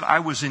things that I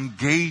was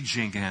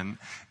engaging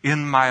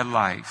in my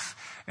life,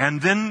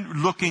 and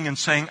then looking and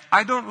saying,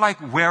 I don't like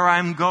where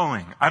I'm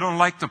going. I don't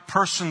like the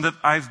person that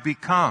I've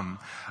become.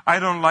 I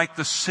don't like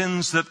the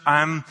sins that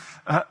I'm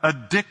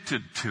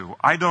addicted to.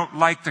 I don't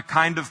like the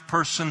kind of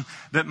person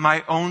that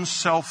my own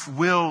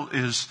self-will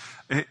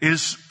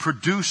is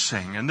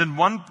producing. And then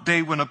one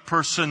day when a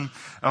person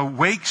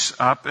wakes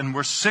up and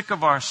we're sick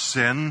of our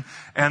sin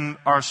and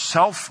our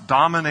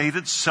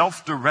self-dominated,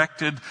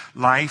 self-directed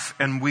life,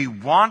 and we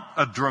want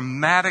a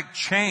dramatic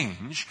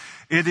change,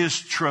 it is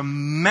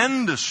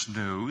tremendous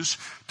news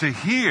to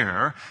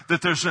hear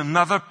that there's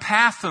another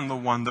path than the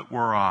one that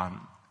we're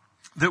on.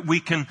 That we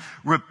can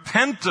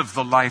repent of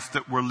the life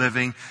that we're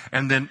living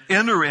and then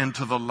enter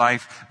into the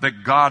life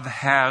that God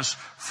has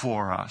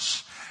for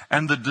us.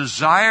 And the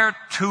desire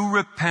to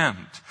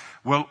repent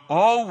will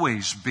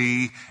always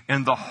be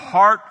in the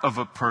heart of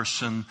a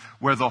person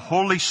where the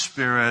Holy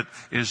Spirit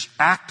is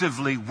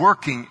actively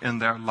working in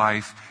their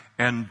life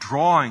and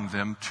drawing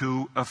them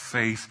to a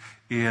faith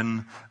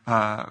in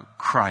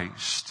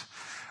Christ.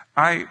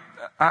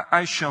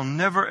 I shall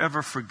never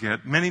ever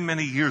forget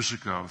many years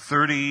ago,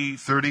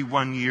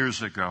 31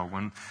 years ago,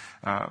 when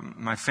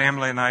my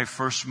family and I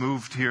first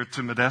moved here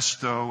to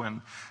Modesto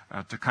and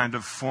to kind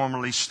of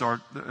formally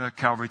start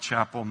Calvary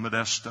Chapel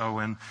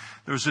Modesto. And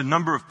there was a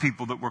number of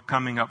people that were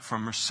coming up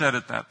from Merced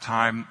at that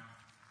time.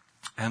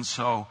 And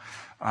so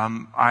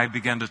I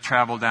began to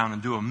travel down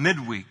and do a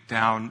midweek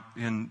down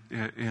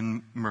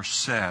in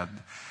Merced.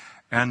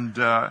 And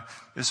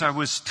as I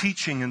was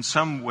teaching in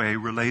some way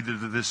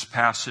related to this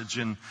passage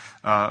in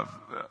 1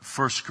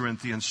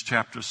 Corinthians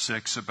chapter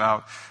 6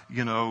 about,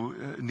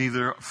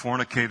 neither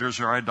fornicators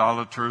or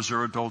idolaters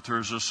or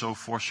adulterers or so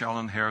forth shall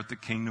inherit the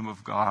kingdom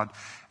of God,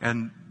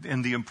 and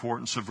the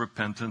importance of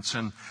repentance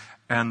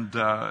and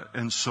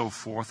so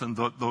forth, and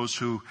those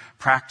who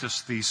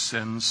practice these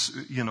sins,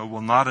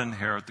 will not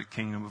inherit the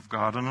kingdom of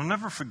God. And I'll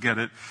never forget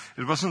it.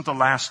 It wasn't the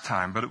last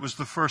time, but it was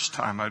the first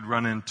time I'd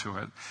run into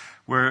it,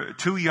 where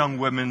two young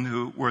women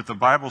who were at the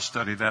Bible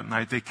study that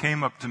night, they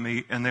came up to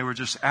me and they were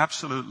just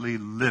absolutely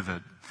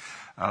livid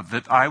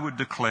that I would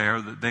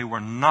declare that they were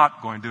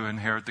not going to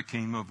inherit the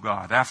kingdom of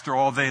God. After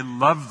all, they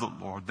loved the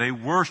Lord. They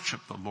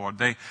worshiped the Lord.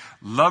 They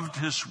loved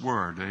His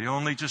Word. They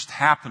only just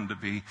happened to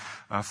be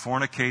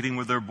fornicating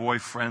with their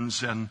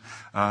boyfriends and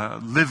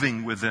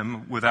living with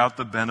them without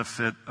the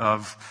benefit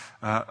of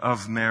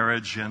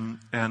marriage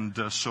and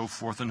so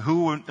forth. And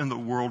who in the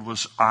world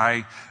was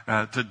I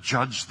to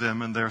judge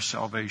them and their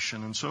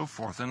salvation and so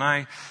forth? And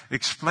I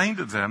explained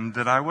to them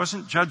that I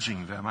wasn't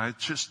judging them. I was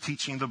just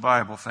teaching the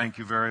Bible. Thank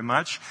you very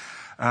much.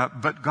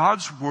 But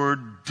God's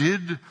Word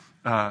did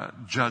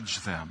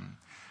judge them.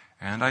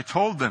 And I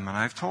told them, and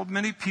I've told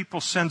many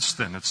people since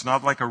then, it's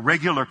not like a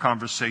regular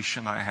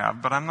conversation I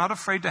have, but I'm not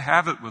afraid to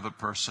have it with a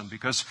person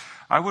because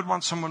I would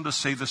want someone to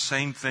say the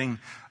same thing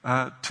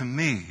to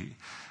me.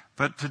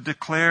 But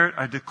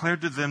I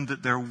declared to them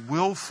that their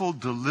willful,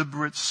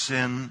 deliberate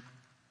sin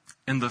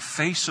in the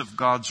face of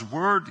God's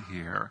Word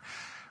here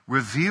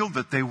revealed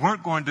that they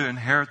weren't going to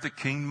inherit the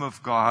kingdom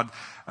of God.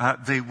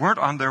 They weren't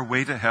on their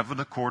way to heaven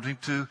according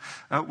to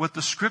what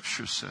the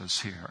Scripture says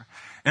here.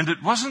 And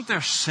it wasn't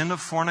their sin of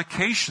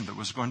fornication that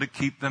was going to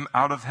keep them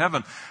out of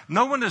heaven.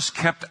 No one is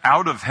kept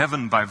out of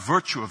heaven by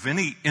virtue of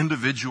any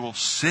individual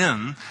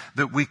sin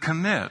that we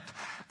commit.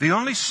 The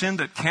only sin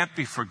that can't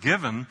be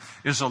forgiven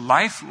is a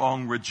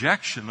lifelong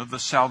rejection of the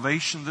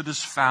salvation that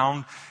is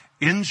found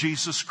in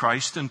Jesus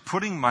Christ and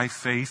putting my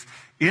faith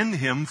in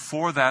Him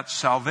for that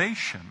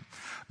salvation.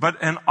 But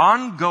an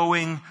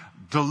ongoing,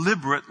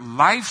 deliberate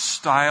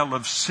lifestyle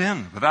of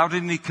sin without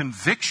any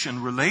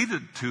conviction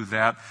related to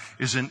that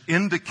is an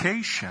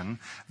indication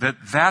that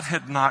that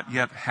had not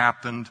yet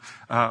happened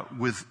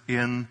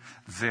within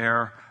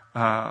their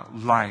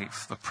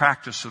life, the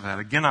practice of that.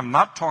 Again, I'm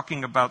not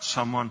talking about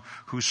someone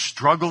who's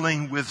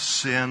struggling with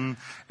sin.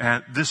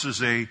 This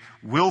is a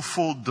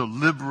willful,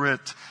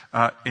 deliberate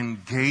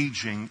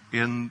engaging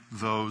in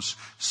those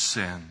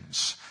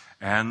sins.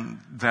 And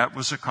that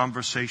was a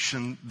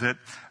conversation that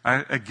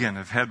I, again,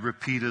 have had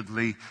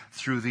repeatedly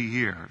through the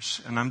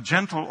years. And I'm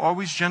gentle,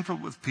 always gentle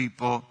with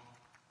people,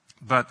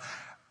 but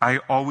I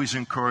always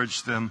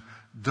encourage them,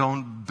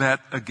 don't bet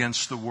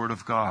against the Word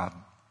of God.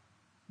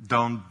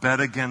 Don't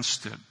bet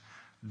against it.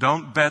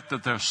 Don't bet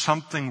that there's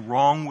something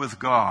wrong with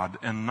God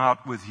and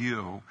not with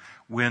you.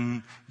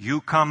 When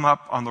you come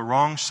up on the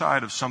wrong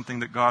side of something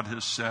that God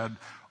has said,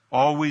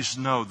 always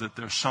know that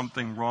there's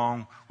something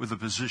wrong with the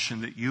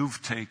position that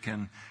you've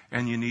taken,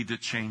 and you need to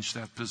change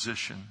that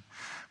position.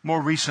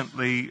 More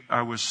recently,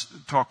 I was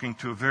talking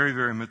to a very,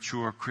 very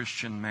mature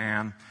Christian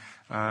man,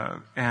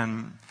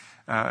 and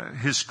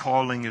his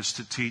calling is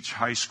to teach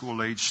high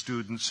school age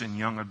students and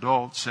young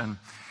adults. And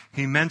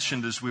he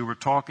mentioned, as we were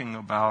talking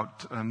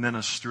about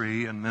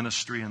ministry and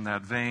ministry in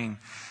that vein,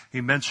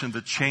 he mentioned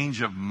the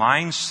change of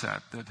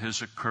mindset that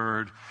has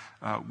occurred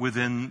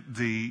within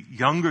the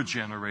younger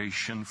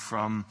generation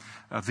from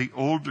the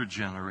older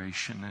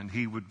generation, and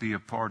he would be a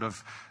part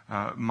of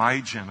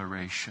my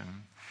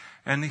generation.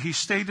 And he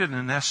stated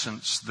in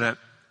essence that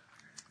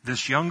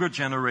this younger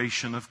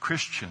generation of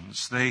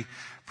Christians, they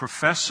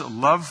profess a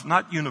love,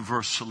 not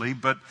universally,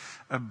 but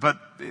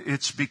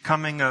it's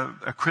becoming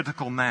a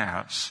critical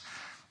mass.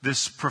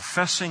 This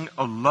professing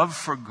a love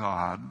for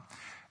God,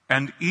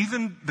 and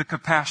even the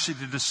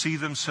capacity to see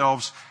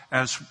themselves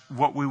as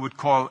what we would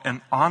call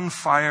an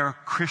on-fire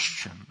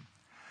Christian.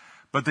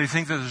 But they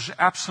think that there's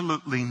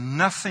absolutely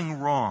nothing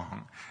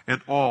wrong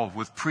at all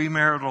with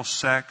premarital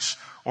sex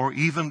or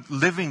even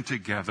living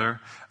together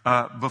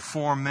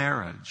before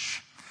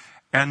marriage.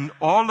 And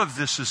all of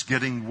this is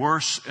getting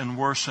worse and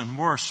worse and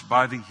worse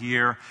by the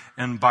year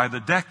and by the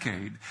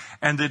decade.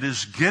 And it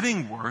is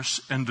getting worse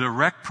in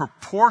direct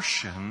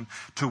proportion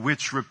to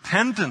which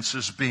repentance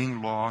is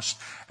being lost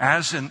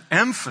as an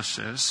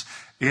emphasis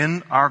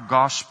in our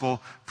gospel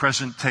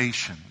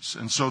presentations.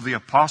 And so the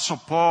Apostle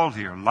Paul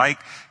here, like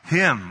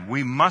him,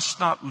 we must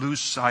not lose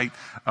sight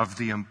of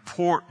the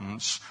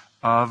importance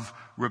of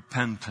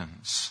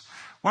repentance.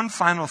 One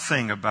final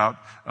thing about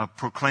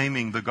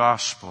proclaiming the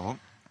gospel.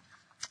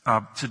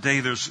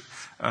 Today there's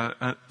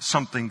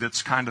something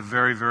that's kind of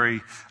very,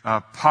 very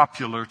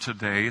popular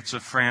today. It's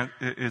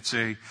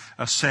a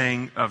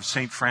saying of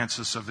St.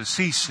 Francis of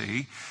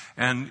Assisi,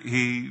 and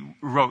he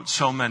wrote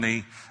so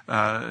many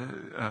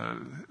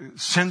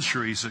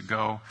centuries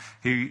ago.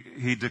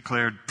 He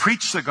declared,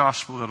 "Preach the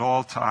gospel at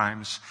all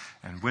times,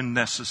 and when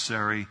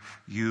necessary,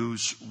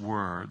 use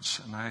words."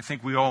 And I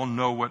think we all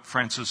know what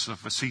Francis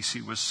of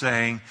Assisi was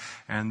saying,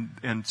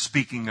 and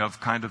speaking of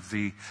kind of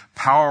the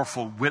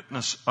powerful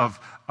witness of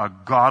a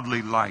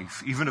godly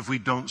life, even if we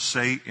don't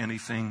say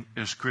anything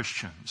as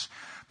Christians.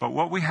 But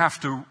what we have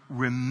to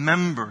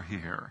remember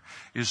here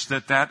is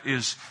that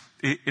is,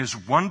 as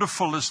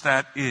wonderful as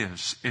that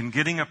is, in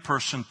getting a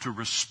person to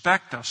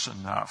respect us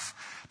enough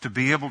to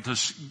be able to,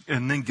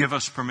 and then give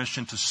us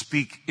permission to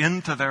speak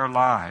into their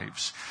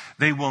lives,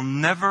 they will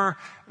never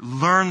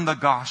learn the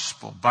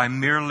gospel by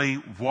merely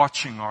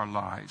watching our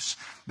lives.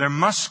 There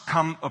must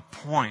come a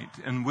point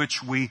in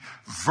which we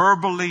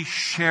verbally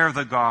share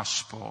the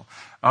gospel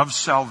of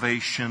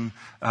salvation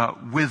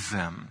with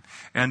them.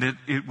 And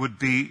it would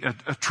be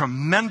a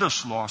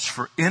tremendous loss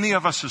for any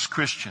of us as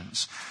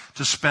Christians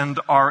to spend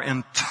our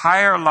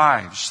entire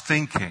lives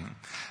thinking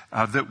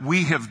that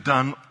we have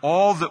done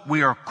all that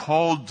we are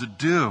called to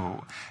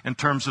do in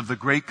terms of the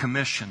Great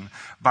Commission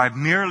by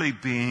merely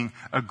being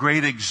a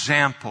great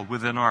example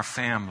within our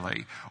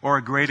family, or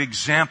a great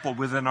example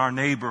within our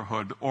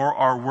neighborhood, or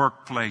our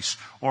workplace,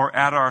 or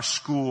at our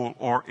school,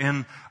 or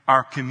in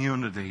our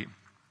community.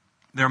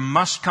 There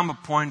must come a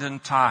point in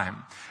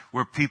time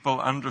where people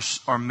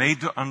are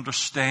made to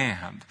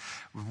understand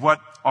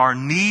what our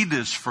need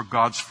is for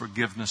God's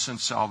forgiveness and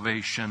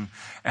salvation,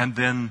 and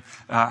then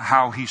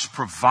how He's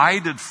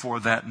provided for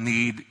that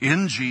need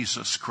in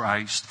Jesus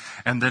Christ,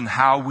 and then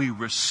how we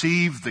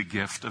receive the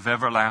gift of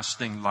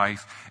everlasting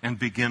life and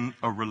begin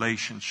a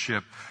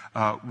relationship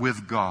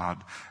with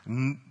God.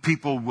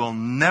 People will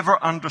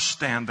never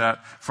understand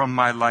that from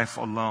my life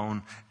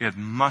alone. It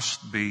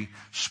must be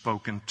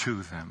spoken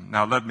to them.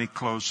 Now let me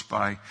close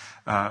by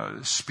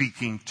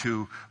speaking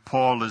to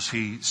Paul as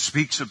he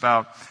speaks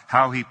about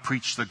how he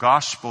preached the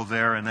gospel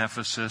there in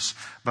Ephesus,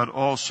 but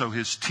also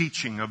his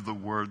teaching of the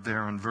word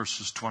there in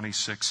verses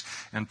 26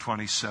 and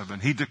 27.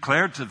 He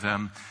declared to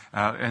them,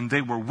 and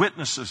they were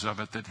witnesses of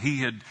it, that he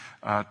had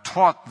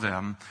taught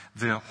them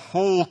the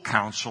whole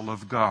counsel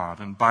of God.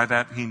 And by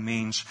that he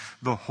means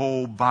the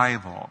whole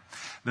Bible.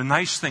 The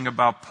nice thing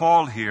about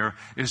Paul here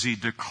is he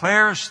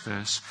declares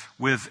this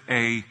with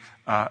a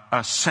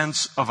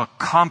sense of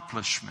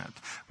accomplishment,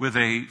 with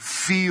a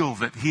feel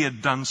that he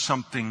had done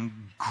something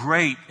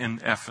great in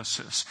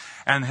Ephesus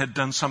and had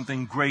done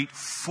something great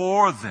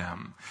for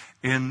them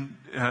in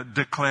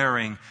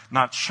declaring,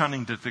 not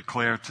shunning to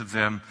declare to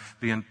them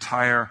the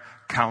entire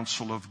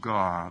counsel of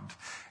God.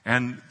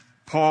 And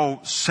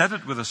Paul said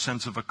it with a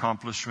sense of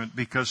accomplishment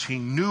because he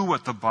knew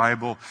what the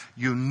Bible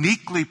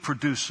uniquely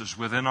produces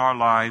within our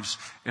lives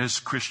as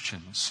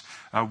Christians,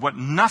 what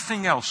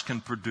nothing else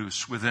can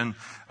produce within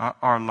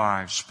our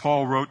lives.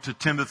 Paul wrote to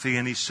Timothy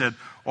and he said,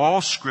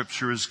 all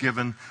Scripture is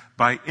given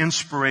by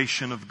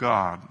inspiration of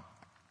God,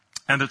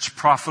 and it's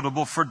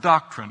profitable for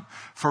doctrine,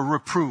 for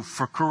reproof,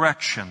 for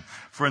correction,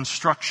 for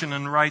instruction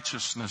in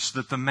righteousness,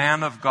 that the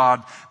man of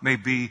God may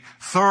be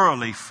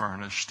thoroughly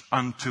furnished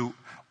unto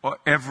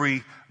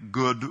every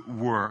good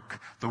work.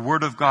 The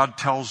Word of God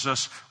tells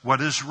us what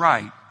is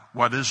right,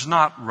 what is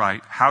not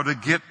right, how to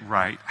get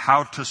right,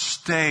 how to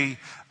stay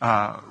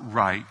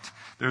right.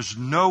 There's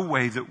no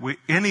way that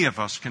any of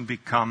us can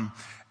become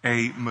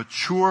a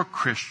mature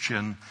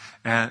Christian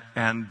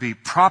and be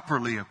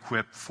properly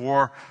equipped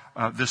for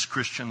this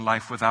Christian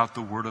life without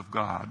the Word of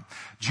God.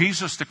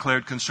 Jesus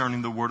declared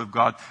concerning the Word of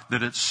God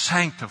that it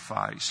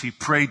sanctifies. He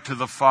prayed to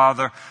the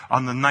Father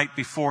on the night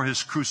before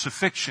His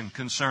crucifixion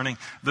concerning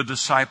the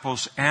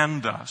disciples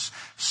and us.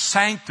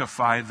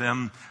 Sanctify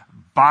them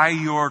by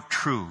your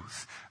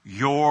truth.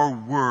 Your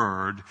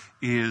word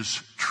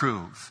is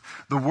truth.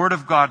 The Word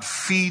of God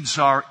feeds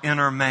our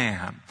inner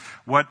man.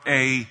 What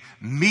a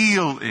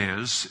meal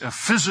is, a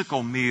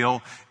physical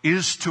meal,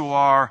 is to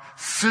our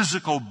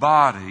physical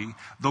body.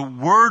 The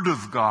Word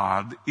of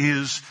God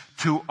is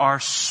to our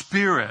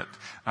spirit,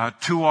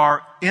 to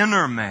our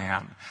inner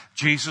man.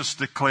 Jesus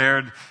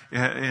declared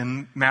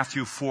in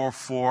Matthew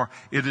 4:4,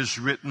 it is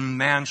written,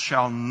 man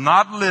shall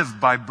not live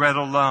by bread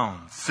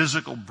alone,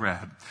 physical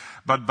bread,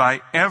 but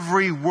by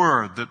every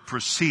word that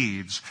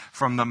proceeds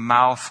from the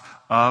mouth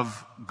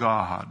of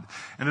God.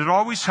 And it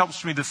always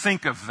helps me to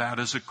think of that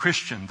as a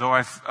Christian, though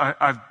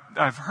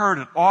I've heard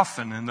it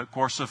often in the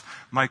course of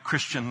my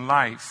Christian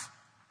life.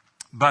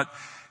 But,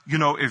 you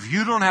know, if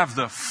you don't have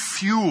the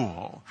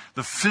fuel,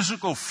 the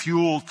physical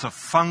fuel to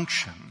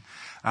function,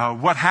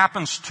 what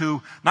happens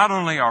to not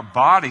only our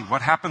body,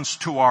 what happens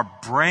to our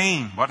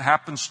brain, what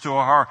happens to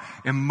our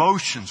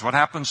emotions, what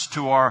happens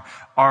to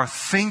our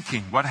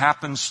thinking, what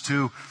happens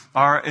to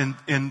our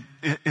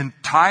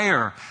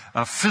entire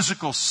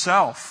physical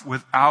self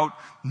without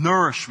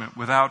nourishment,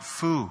 without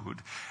food.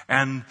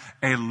 And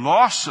a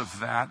loss of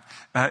that,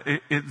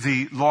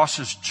 the loss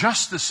is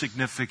just as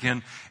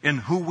significant in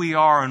who we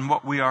are and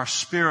what we are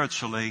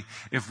spiritually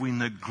if we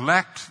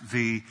neglect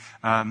the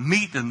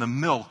meat and the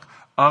milk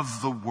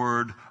of the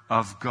Word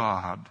of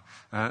God.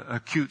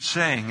 A cute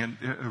saying and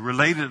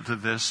related to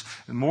this,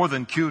 more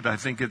than cute, I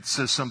think it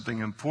says something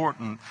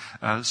important.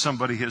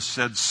 Somebody has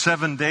said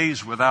 7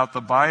 days without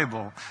the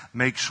Bible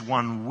makes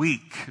 1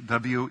 week,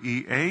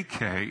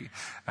 W-E-A-K,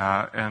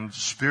 and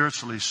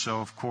spiritually so,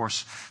 of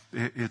course,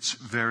 it's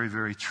very,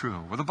 very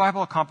true. Well, the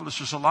Bible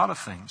accomplishes a lot of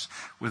things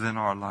within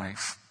our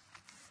life.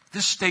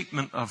 This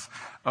statement of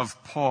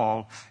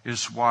Paul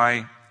is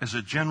why, as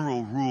a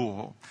general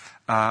rule,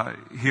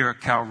 here at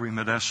Calvary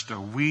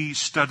Modesto, we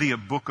study a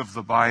book of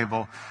the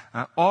Bible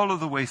all of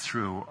the way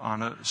through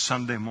on a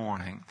Sunday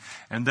morning.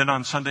 And then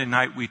on Sunday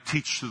night, we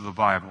teach through the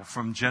Bible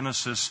from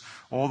Genesis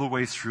all the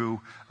way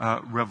through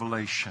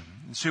Revelation.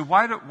 And so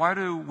why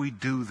do we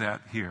do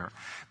that here?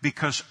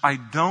 Because I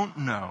don't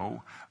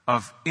know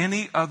of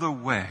any other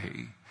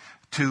way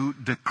to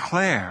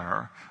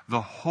declare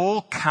the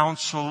whole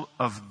counsel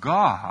of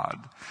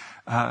God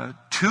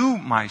to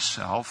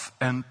myself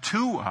and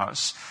to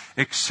us,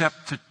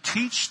 except to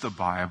teach the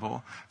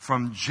Bible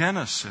from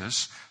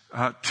Genesis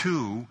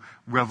to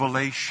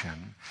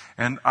Revelation.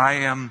 And I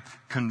am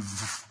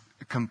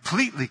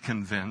completely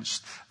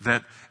convinced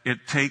that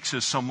it takes,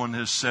 as someone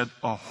has said,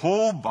 a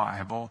whole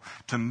Bible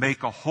to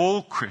make a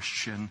whole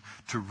Christian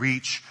to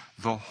reach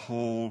the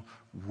whole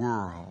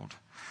world.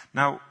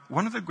 Now,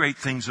 one of the great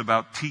things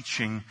about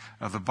teaching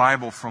the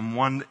Bible from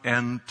one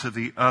end to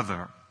the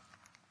other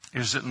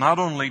is that not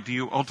only do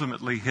you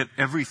ultimately hit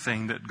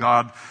everything that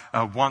God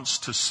wants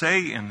to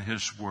say in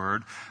His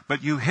Word,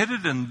 but you hit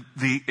it in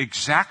the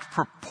exact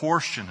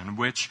proportion in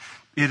which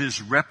it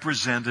is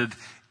represented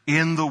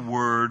in the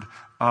Word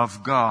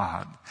of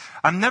God.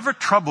 I'm never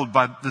troubled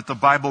by that the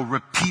Bible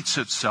repeats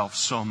itself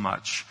so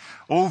much.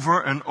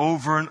 Over and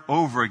over and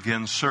over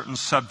again, certain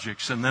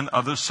subjects, and then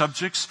other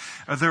subjects,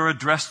 they're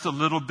addressed a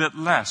little bit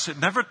less. It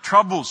never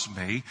troubles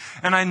me,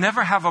 and I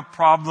never have a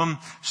problem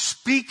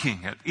speaking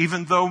it,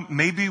 even though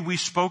maybe we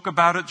spoke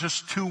about it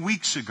just 2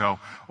 weeks ago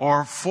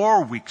or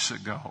 4 weeks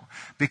ago.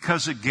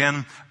 Because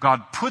again,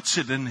 God puts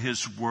it in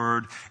His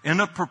Word in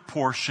a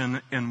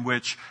proportion in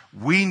which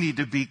we need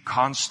to be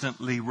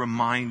constantly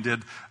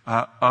reminded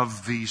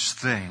of these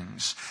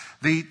things.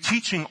 The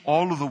teaching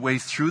all of the way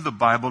through the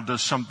Bible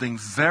does something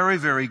very,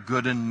 very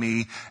good in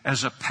me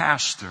as a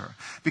pastor,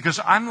 because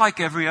I'm like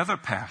every other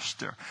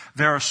pastor.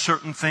 There are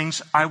certain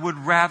things I would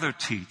rather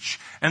teach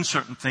and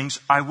certain things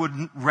I would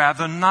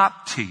rather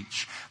not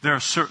teach. There are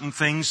certain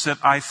things that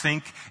I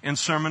think in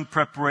sermon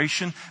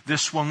preparation,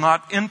 this will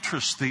not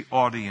interest the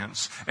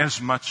audience as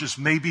much as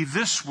maybe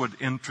this would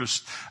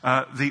interest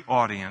the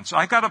audience.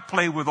 I got to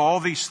play with all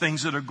these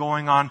things that are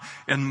going on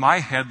in my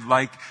head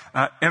like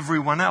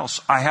everyone else.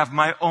 I have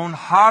my own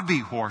hobby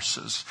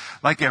horses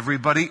like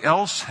everybody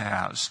else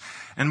has.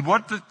 And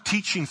what the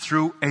teaching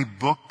through a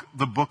book,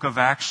 the book of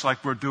Acts,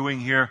 like we're doing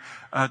here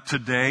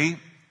today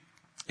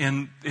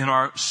in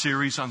our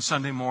series on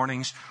Sunday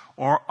mornings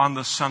or on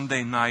the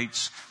Sunday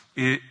nights,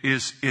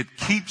 it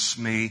keeps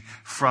me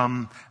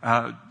from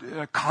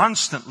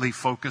constantly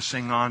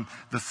focusing on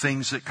the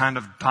things that kind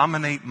of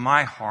dominate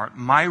my heart,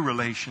 my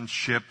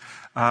relationship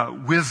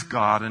with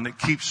God, and it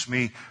keeps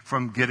me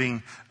from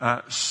getting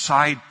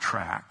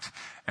sidetracked.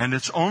 And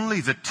it's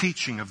only the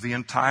teaching of the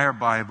entire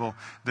Bible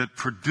that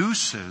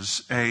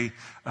produces the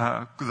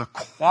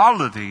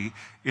quality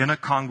in a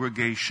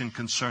congregation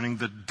concerning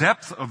the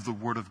depth of the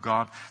Word of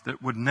God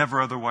that would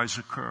never otherwise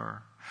occur.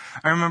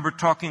 I remember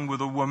talking with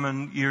a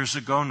woman years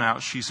ago now.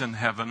 She's in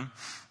heaven,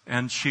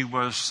 and she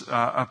was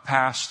a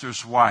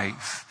pastor's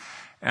wife.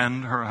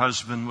 And her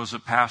husband was a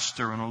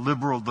pastor in a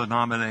liberal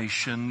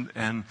denomination,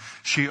 and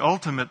she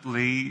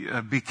ultimately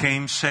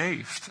became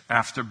saved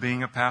after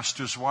being a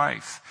pastor's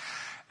wife,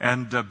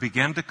 and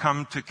began to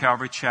come to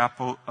Calvary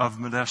Chapel of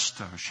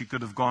Modesto. She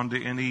could have gone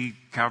to any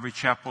Calvary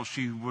Chapel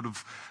she would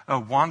have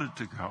wanted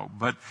to go,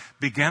 but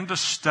began to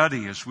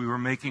study as we were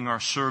making our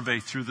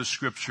survey through the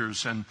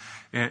Scriptures and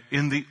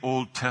in the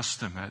Old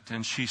Testament.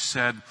 And she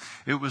said,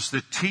 it was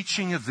the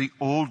teaching of the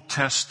Old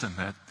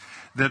Testament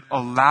that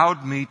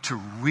allowed me to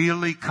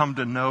really come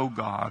to know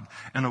God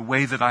in a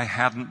way that I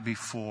hadn't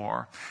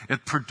before.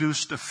 It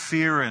produced a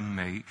fear in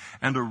me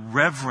and a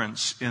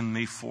reverence in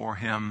me for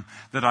Him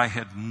that I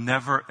had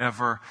never,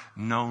 ever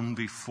known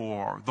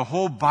before. The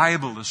whole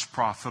Bible is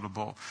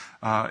profitable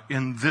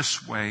in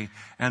this way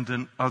and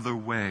in other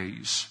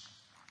ways.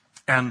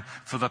 And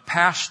for the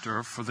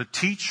pastor, for the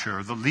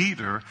teacher, the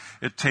leader,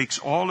 it takes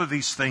all of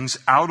these things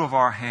out of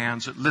our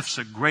hands. It lifts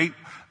a great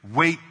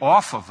weight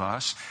off of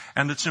us.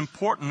 And it's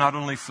important not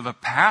only for the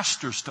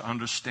pastors to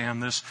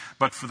understand this,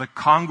 but for the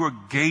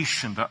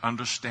congregation to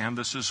understand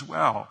this as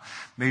well.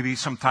 Maybe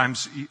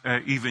sometimes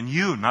even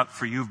you, not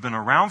for you've been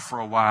around for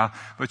a while,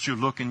 but you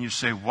look and you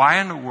say, why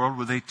in the world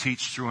would they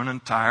teach through an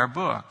entire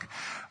book?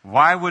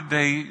 Why would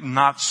they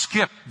not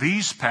skip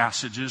these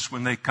passages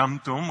when they come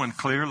to them, when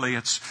clearly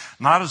it's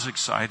not as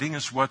exciting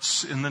as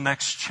what's in the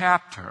next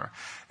chapter?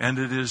 And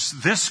it is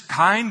this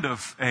kind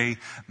of a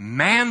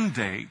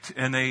mandate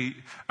and a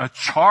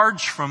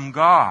charge from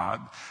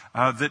God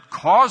that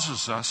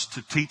causes us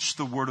to teach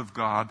the Word of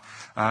God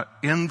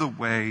in the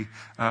way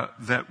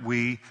that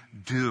we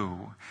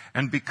do.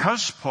 And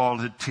because Paul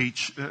had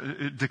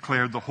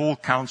declared the whole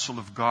counsel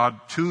of God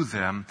to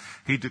them,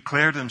 he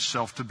declared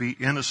himself to be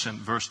innocent,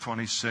 verse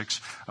 26,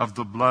 of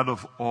the blood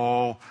of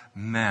all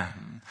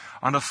men.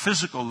 On a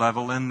physical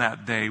level in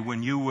that day,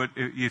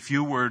 if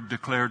you were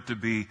declared to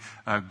be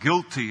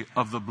guilty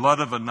of the blood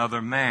of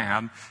another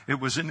man, it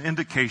was an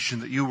indication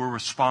that you were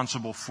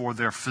responsible for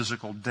their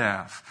physical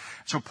death.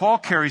 So Paul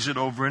carries it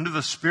over into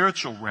the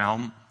spiritual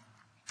realm,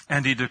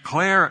 and he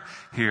declared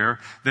here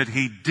that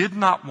he did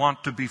not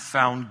want to be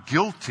found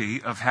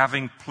guilty of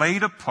having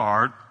played a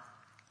part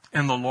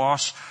in the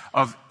loss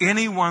of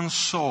anyone's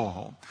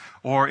soul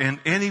or in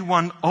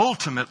anyone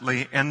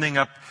ultimately ending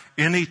up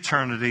in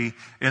eternity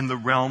in the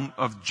realm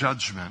of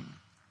judgment.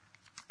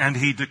 And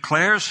he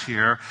declares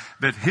here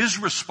that his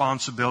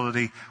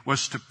responsibility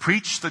was to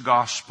preach the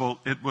gospel.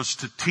 It was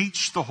to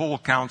teach the whole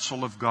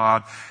counsel of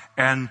God.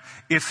 And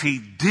if he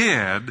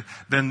did,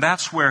 then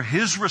that's where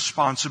his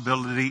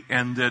responsibility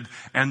ended.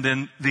 And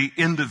then the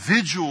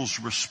individual's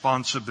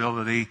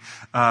responsibility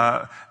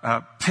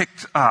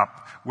picked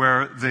up,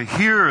 where the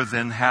hearer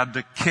then had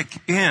to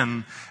kick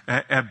in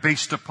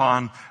based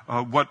upon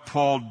what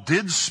Paul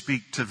did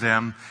speak to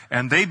them,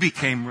 and they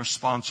became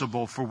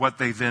responsible for what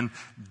they then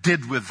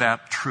did with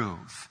that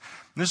truth.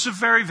 This is a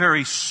very,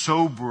 very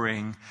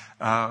sobering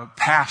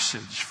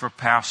passage for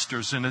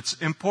pastors, and it's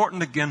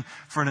important, again,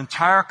 for an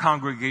entire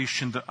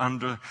congregation to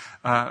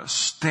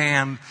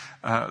understand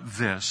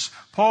this.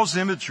 Paul's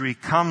imagery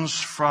comes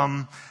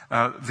from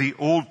the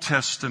Old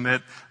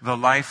Testament, the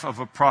life of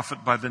a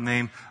prophet by the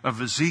name of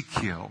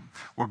Ezekiel,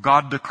 where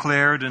God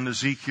declared in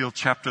Ezekiel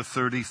chapter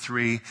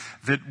 33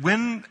 that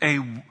when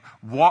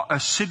a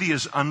city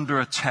is under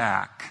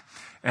attack,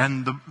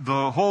 and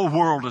the whole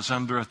world is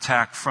under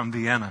attack from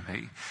the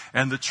enemy,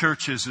 and the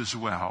church is as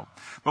well.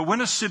 But when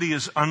a city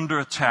is under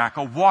attack,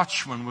 a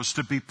watchman was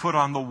to be put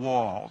on the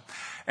wall.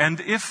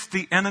 And if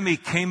the enemy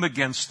came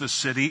against the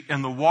city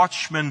and the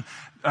watchman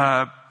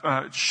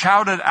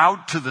shouted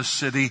out to the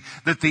city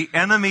that the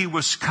enemy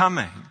was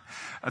coming,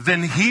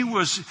 then he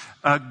was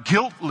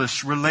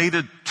guiltless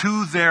related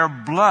to their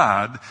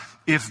blood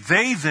if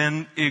they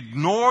then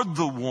ignored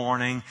the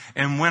warning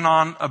and went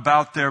on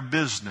about their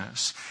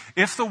business.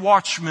 If the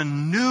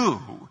watchman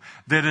knew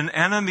that an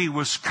enemy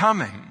was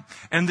coming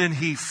and then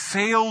he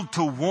failed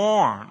to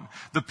warn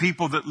the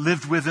people that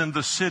lived within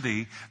the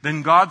city,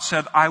 then God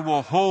said, I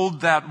will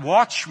hold that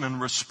watchman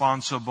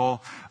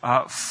responsible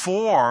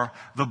for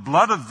the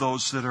blood of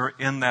those that are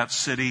in that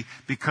city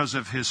because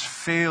of his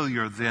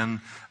failure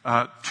then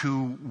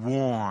to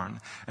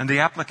warn. And the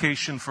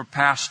application for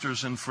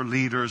pastors and for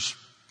leaders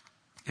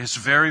is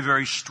very,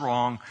 very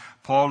strong.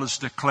 Paul is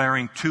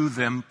declaring to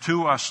them,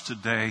 to us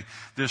today,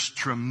 this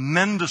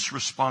tremendous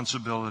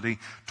responsibility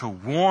to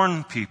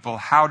warn people.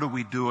 How do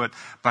we do it?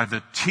 By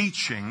the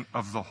teaching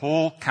of the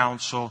whole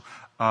counsel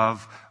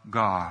of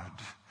God.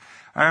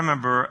 I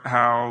remember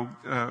how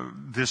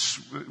this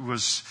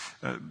was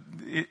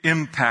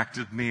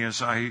impacted me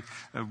as I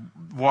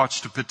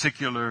watched a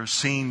particular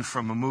scene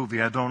from a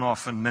movie. I don't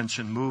often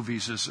mention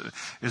movies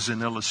as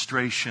an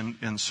illustration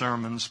in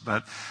sermons,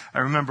 but I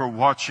remember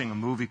watching a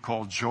movie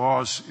called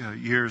Jaws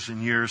years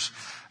and years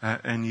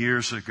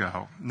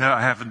ago. No,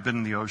 I haven't been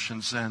in the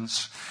ocean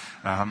since,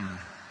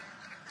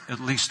 at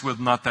least with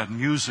not that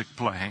music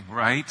playing,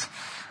 right?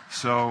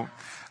 So,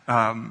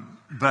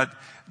 but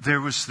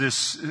there was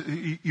this,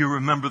 you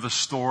remember the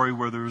story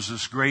where there was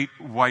this great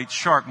white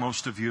shark.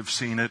 Most of you have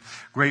seen it.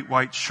 Great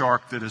white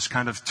shark that is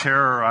kind of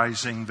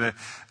terrorizing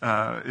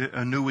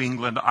a New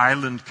England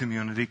island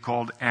community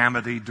called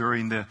Amity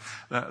during the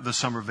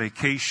summer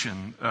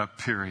vacation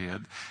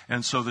period.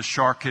 And so the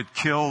shark had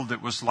killed.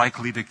 It was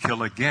likely to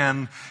kill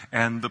again.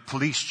 And the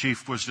police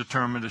chief was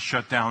determined to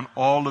shut down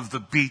all of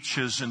the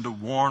beaches and to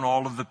warn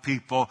all of the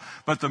people.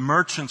 But the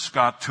merchants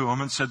got to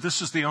him and said,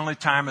 this is the only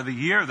time of the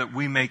year that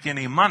we make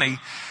any money.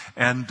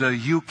 And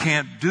you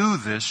can't do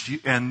this.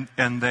 And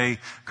they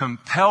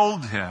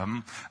compelled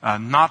him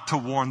not to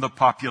warn the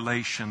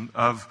population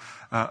of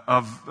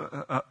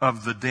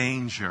the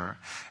danger.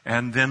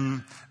 And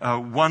then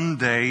one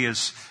day,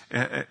 as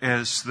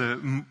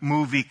the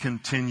movie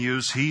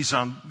continues, he's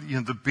on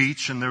the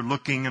beach and they're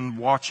looking and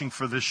watching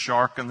for this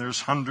shark, and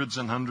there's hundreds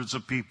and hundreds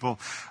of people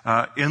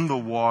in the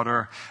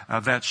water.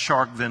 That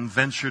shark then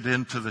ventured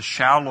into the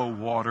shallow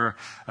water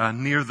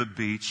near the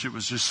beach. It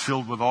was just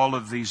filled with all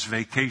of these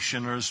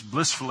vacationers,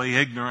 blissfully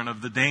ignorant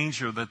of the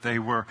danger that they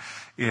were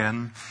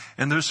in.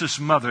 And there's this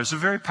mother. It's a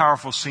very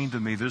powerful scene to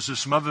me. There's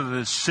this mother that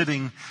is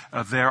sitting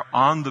there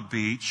on the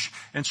beach,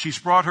 and she's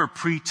brought her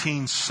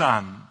preteen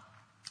son,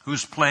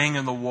 who's playing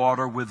in the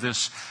water with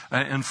this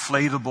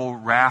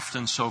inflatable raft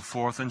and so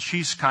forth. And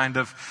she's kind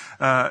of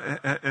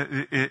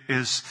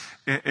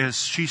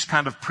she's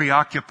kind of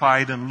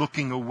preoccupied and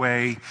looking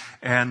away,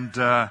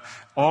 and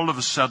all of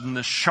a sudden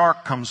the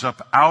shark comes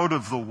up out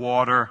of the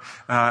water,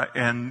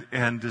 and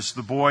as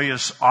the boy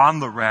is on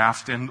the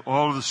raft, and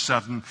all of a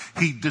sudden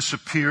he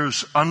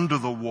disappears under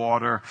the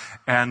water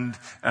and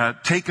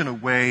taken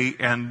away,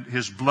 and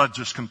his blood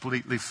just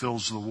completely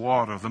fills the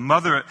water. The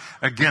mother,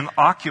 again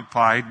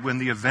occupied when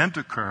the event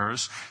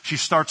occurs, she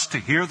starts to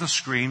hear the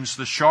screams,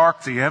 the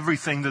shark, the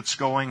everything that's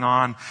going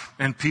on,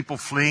 and people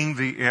fleeing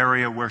the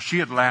area where she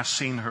had last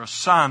seen her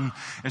son,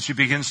 and she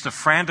begins to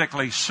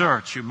frantically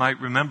search. You might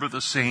remember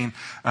the scene.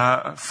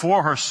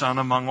 For her son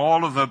among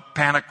all of the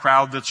panic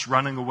crowd that's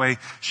running away.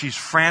 She's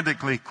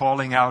frantically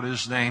calling out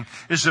his name.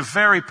 It's a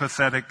very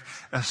pathetic,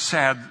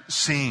 sad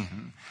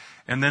scene.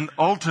 And then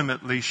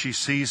ultimately she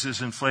sees his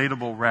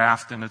inflatable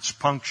raft, and it's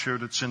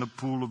punctured. It's in a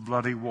pool of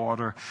bloody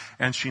water,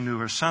 and she knew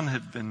her son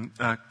had been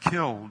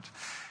killed.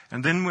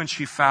 And then when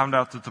she found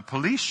out that the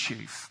police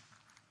chief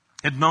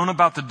had known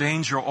about the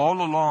danger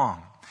all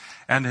along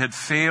and had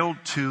failed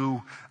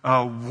to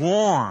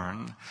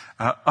warn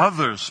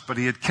others, but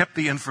he had kept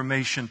the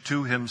information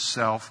to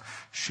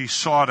himself, she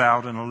sought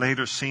out, in a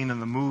later scene in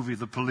the movie,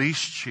 the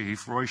police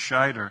chief, Roy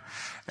Scheider,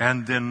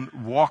 and then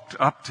walked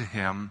up to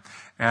him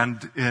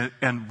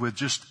and with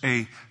just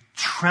a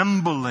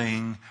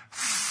trembling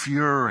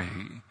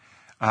fury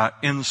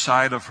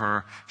inside of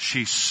her,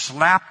 she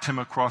slapped him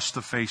across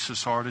the face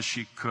as hard as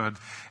she could,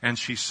 and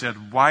she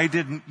said, "Why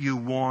didn't you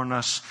warn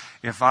us?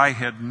 If I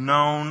had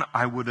known,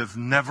 I would have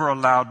never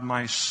allowed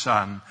my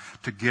son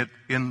to get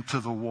into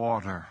the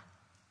water."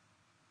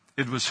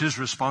 It was his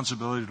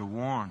responsibility to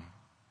warn.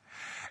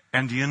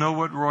 And do you know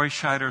what Roy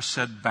Scheider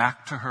said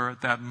back to her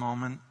at that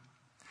moment?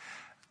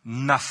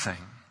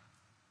 Nothing.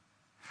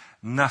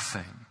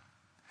 Nothing.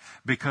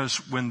 Because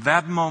when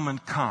that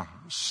moment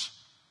comes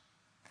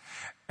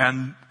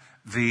and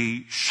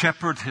the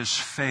shepherd has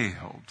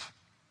failed,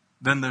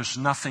 then there's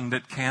nothing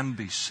that can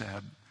be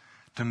said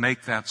to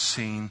make that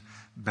scene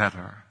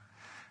better.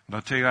 And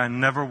I'll tell you, I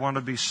never want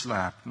to be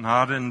slapped,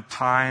 not in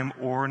time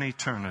or in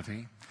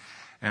eternity,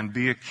 and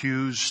be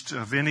accused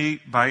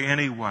by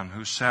anyone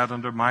who sat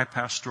under my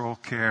pastoral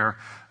care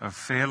of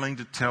failing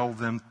to tell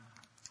them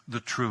the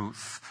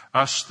truth,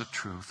 us the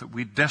truth, that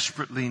we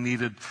desperately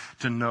needed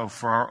to know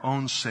for our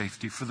own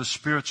safety, for the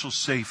spiritual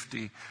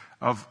safety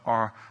of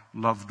our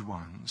loved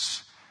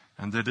ones.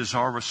 And that is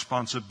our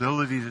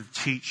responsibility to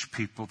teach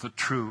people the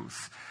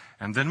truth.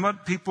 And then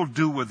what people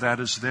do with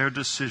that is their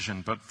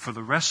decision. But for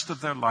the rest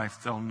of their life,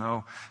 they'll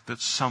know that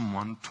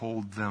someone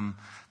told them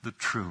the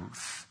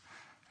truth.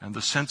 And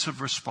the sense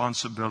of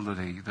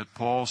responsibility that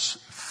Paul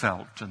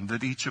felt and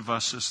that each of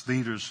us as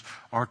leaders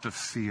are to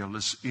feel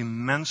is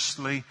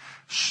immensely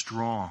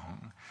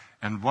strong,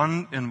 and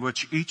one in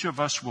which each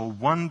of us will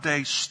one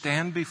day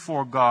stand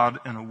before God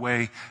in a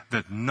way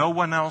that no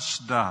one else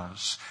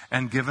does,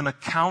 and give an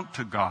account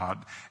to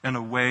God in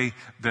a way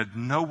that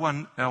no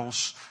one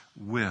else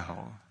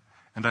will.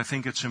 And I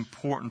think it's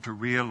important to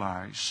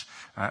realize,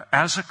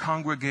 as a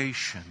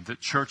congregation,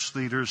 that church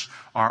leaders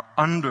are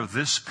under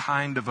this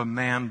kind of a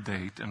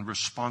mandate and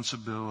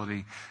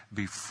responsibility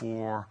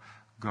before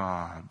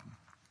God.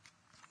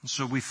 And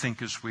so we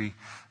think as we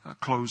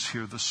close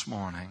here this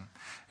morning,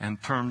 in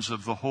terms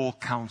of the whole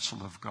counsel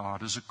of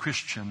God. As a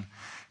Christian,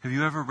 have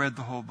you ever read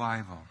the whole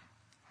Bible?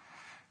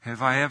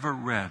 Have I ever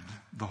read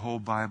the whole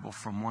Bible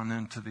from one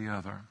end to the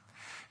other?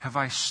 Have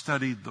I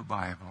studied the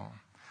Bible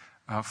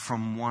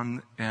from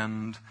one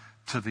end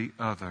to the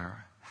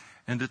other?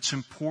 And it's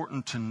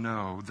important to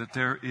know that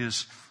there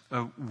is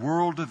a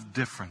world of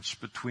difference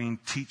between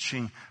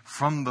teaching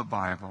from the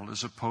Bible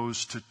as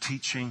opposed to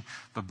teaching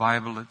the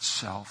Bible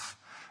itself.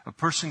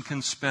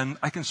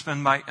 I can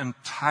spend my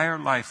entire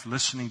life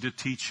listening to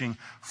teaching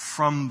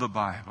from the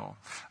Bible.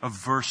 A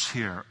verse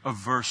here, a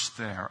verse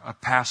there, a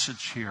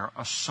passage here,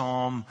 a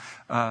psalm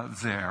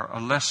there, a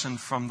lesson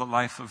from the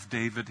life of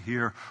David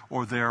here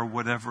or there,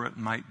 whatever it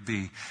might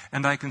be.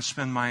 And I can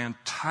spend my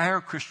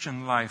entire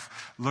Christian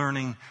life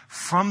learning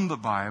from the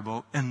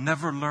Bible and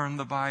never learn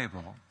the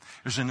Bible.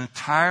 There's an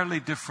entirely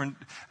different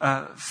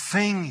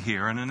thing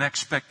here, and an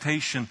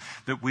expectation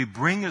that we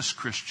bring as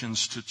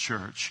Christians to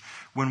church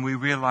when we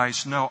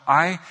realize, no,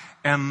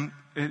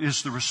 it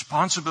is the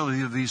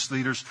responsibility of these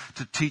leaders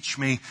to teach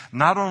me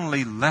not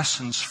only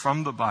lessons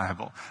from the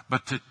Bible,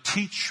 but to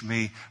teach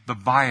me the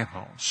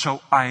Bible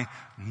so I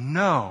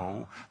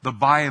know the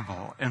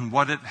Bible and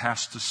what it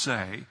has to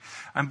say.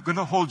 I'm going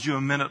to hold you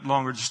a minute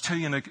longer, just tell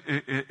you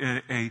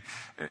an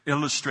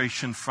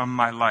illustration from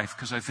my life,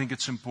 because I think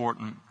it's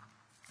important.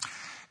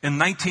 In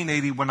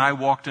 1980, when I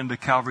walked into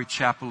Calvary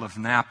Chapel of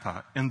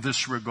Napa in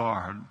this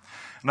regard,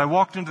 and I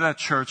walked into that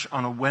church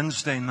on a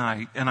Wednesday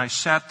night, and I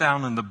sat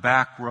down in the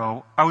back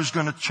row. I was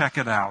going to check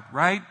it out,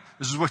 right?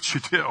 This is what you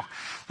do.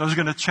 I was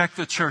going to check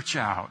the church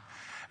out.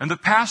 And the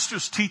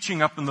pastor's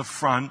teaching up in the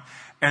front,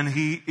 and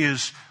he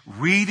is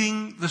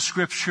reading the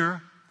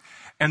scripture,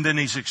 and then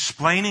he's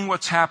explaining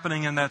what's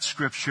happening in that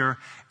scripture,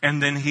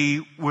 and then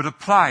he would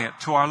apply it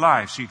to our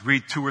lives. He'd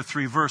read 2 or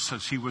 3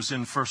 verses. He was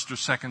in 1 or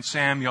 2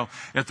 Samuel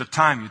at the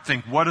time. You'd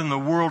think, what in the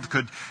world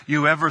could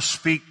you ever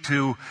speak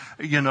to,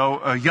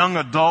 a young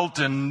adult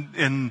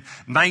in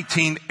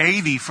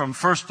 1980 from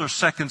 1 or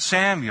 2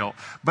 Samuel?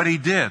 But he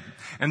did.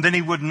 And then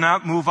he would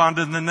not move on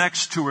to the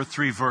next 2 or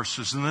 3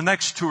 verses, and the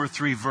next 2 or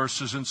 3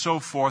 verses, and so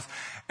forth.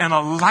 And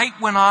a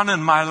light went on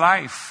in my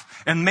life.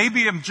 And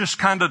maybe I'm just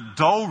kind of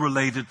dull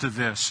related to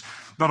this.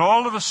 But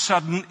all of a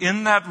sudden,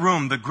 in that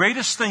room, the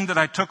greatest thing that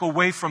I took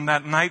away from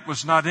that night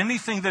was not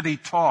anything that he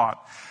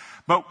taught,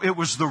 but it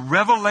was the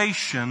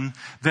revelation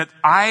that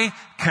I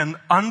can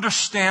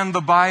understand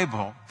the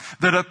Bible,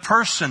 that a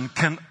person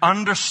can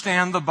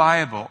understand the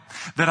Bible,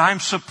 that I'm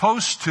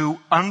supposed to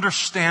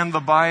understand the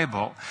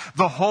Bible,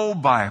 the whole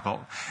Bible.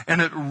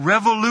 And it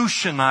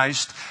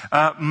revolutionized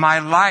my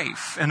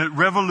life, and it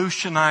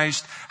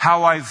revolutionized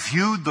how I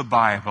viewed the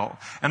Bible.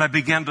 And I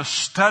began to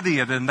study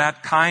it in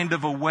that kind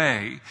of a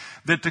way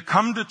that to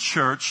come to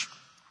church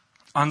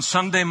on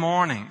Sunday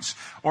mornings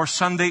or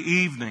Sunday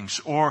evenings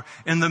or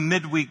in the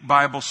midweek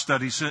Bible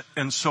studies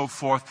and so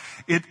forth,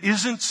 it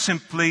isn't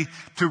simply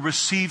to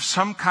receive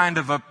some kind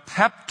of a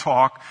pep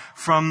talk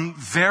from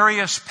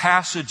various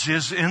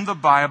passages in the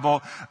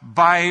Bible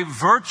by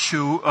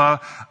virtue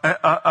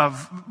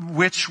of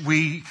which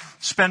we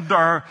spend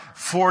our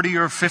 40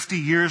 or 50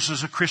 years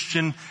as a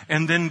Christian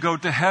and then go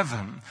to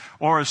heaven.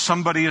 Or as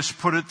somebody has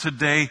put it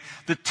today,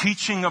 the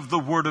teaching of the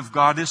Word of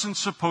God isn't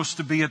supposed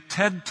to be a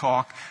TED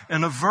Talk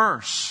in a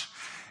verse.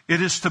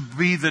 It is to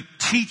be the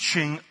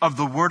teaching of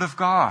the Word of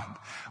God,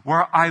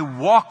 where I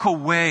walk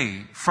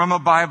away from a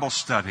Bible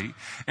study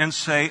and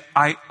say,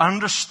 I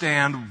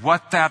understand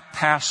what that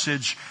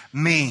passage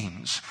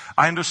means.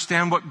 I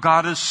understand what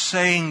God is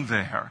saying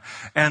there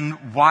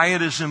and why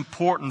it is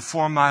important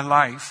for my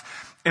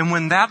life. And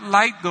when that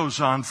light goes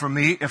on for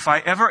me, if I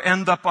ever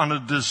end up on a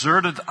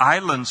deserted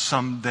island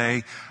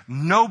someday,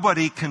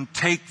 nobody can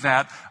take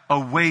that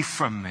away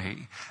from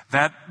me.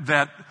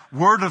 That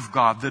Word of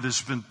God that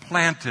has been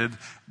planted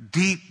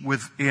deep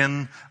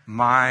within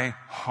my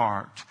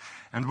heart.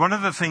 And one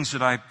of the things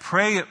that I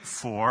pray it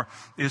for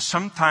is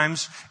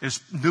sometimes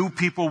is new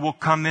people will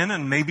come in,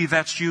 and maybe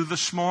that's you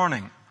this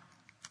morning.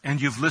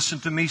 And you've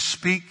listened to me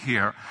speak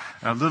here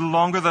a little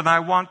longer than I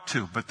want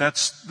to, but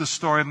that's the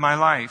story of my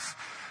life.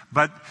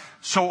 But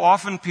so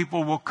often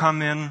people will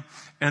come in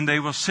and they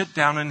will sit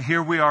down, and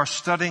here we are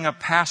studying a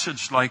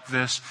passage like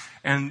this,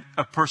 and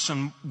a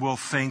person will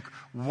think,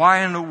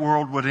 why in the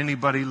world would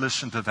anybody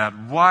listen to that?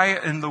 Why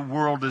in the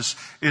world is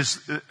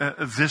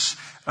this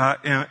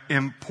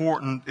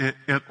important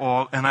at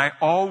all? And I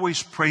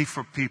always pray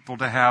for people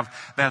to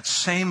have that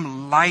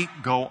same light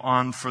go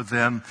on for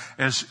them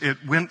as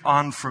it went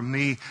on for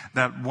me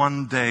that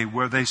one day,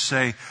 where they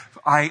say,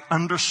 I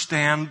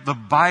understand the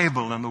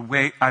Bible in a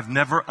way I've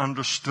never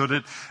understood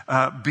it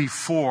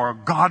before.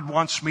 God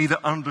wants me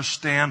to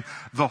understand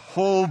the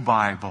whole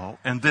Bible.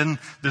 And then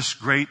this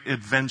great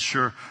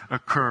adventure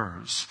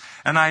occurs.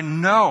 And I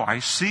know, I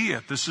see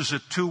it. This is a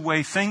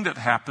two-way thing that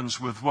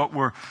happens with what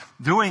we're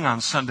doing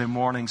on Sunday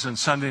mornings and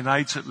Sunday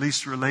nights, at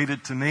least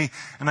related to me.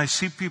 And I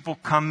see people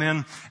come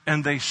in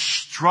and they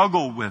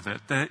struggle with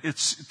it.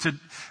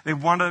 They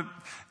want to,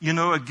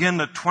 again,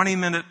 a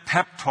 20-minute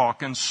pep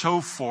talk and so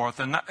forth.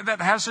 And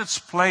that has its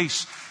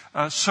place,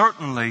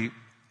 certainly,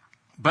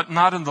 but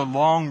not in the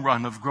long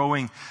run of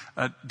growing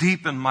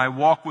deep in my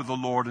walk with the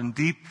Lord and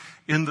deep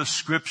in the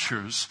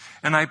Scriptures.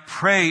 And I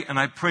pray,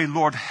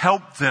 Lord,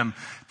 help them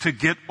to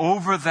get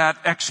over that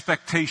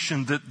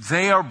expectation that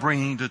they are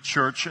bringing to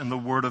church in the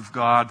Word of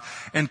God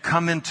and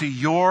come into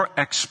your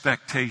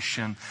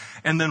expectation.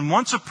 And then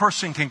once a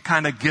person can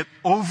kind of get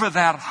over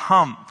that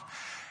hump,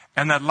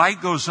 and that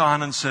light goes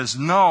on and says,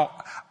 no,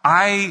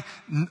 I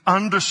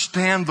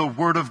understand the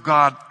Word of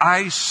God.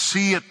 I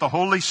see it. The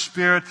Holy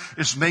Spirit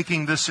is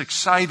making this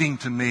exciting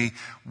to me.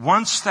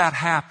 Once that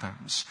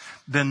happens,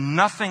 then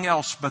nothing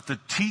else but the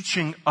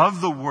teaching of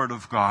the Word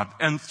of God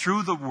and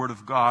through the Word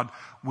of God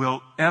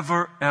will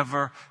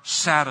ever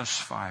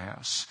satisfy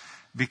us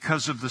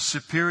because of the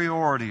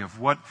superiority of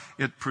what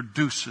it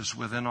produces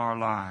within our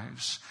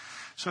lives.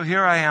 So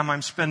here I am.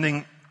 I'm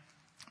spending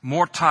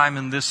more time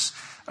in this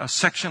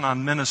section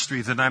on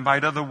ministry than I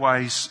might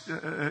otherwise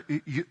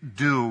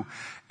do.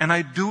 And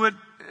I do it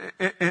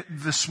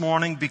this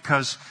morning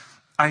because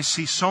I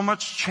see so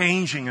much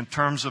changing in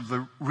terms of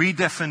the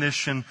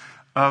redefinition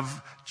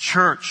of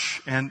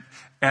church and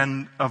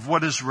of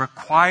what is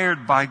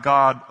required by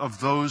God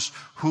of those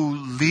who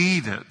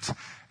lead it,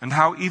 and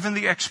how even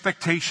the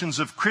expectations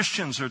of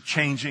Christians are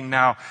changing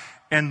now.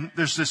 And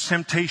there's this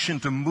temptation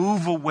to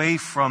move away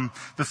from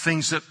the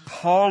things that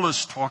Paul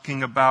is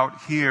talking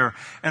about here.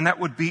 And that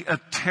would be a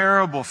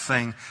terrible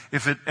thing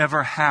if it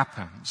ever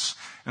happens.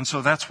 And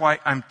so that's why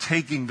I'm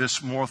taking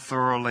this more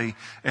thoroughly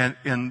and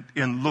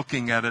in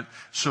looking at it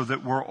so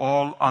that we're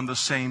all on the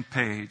same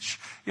page.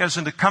 Yes,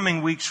 in the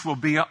coming weeks we'll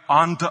be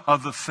on to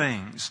other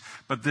things.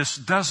 But this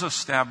does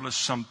establish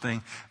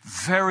something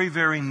very,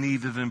 very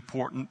needed and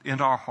important in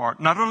our heart.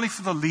 Not only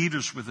for the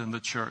leaders within the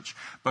church,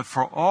 but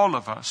for all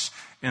of us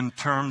in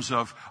terms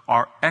of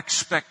our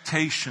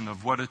expectation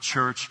of what a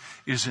church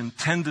is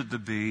intended to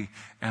be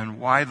and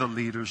why the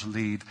leaders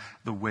lead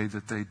the way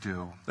that they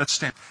do. Let's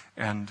stand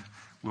and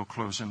we'll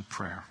close in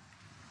prayer.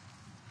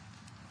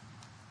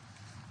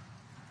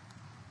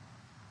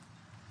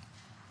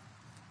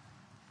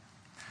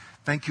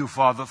 Thank you,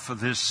 Father, for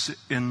this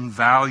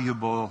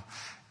invaluable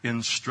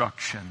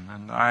instruction.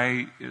 And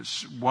I,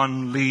 as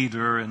one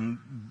leader in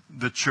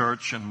the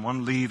church and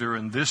one leader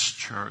in this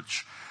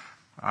church,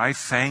 I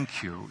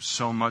thank you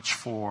so much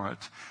for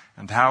it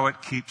and how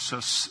it keeps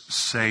us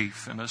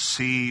safe in a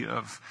sea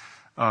of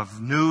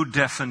new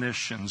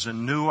definitions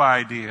and new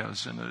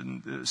ideas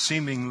and a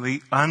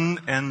seemingly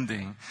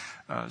unending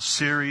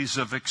series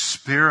of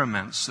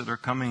experiments that are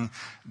coming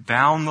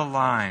down the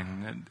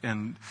line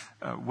and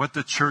what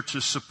the church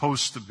is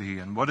supposed to be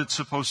and what it's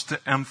supposed to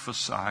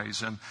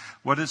emphasize and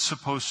what it's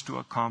supposed to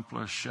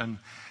accomplish.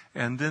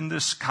 And then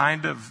this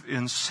kind of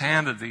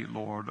insanity,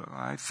 Lord,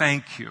 I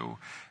thank you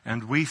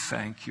and we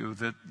thank you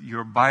that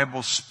your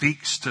Bible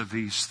speaks to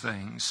these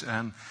things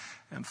and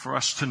for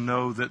us to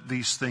know that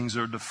these things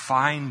are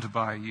defined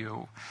by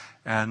you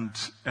and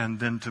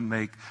then to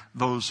make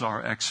those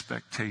our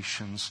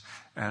expectations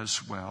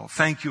as well.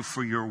 Thank you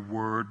for your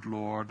word,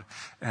 Lord,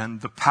 and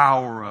the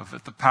power of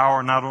it, the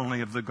power not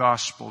only of the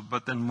gospel,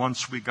 but then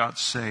once we got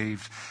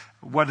saved,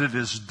 what it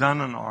has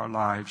done in our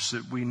lives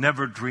that we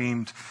never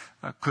dreamed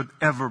could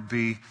ever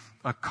be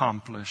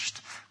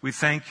accomplished. We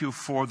thank you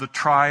for the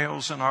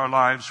trials in our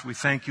lives. We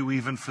thank you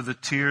even for the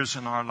tears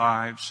in our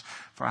lives,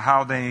 for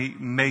how they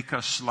make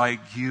us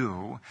like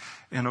you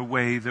in a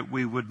way that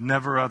we would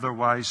never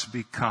otherwise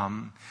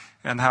become,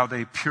 and how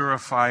they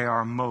purify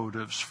our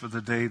motives for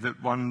the day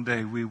that one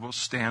day we will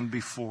stand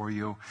before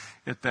you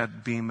at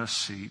that bema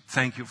seat.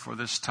 Thank you for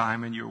this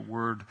time in your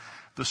word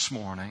this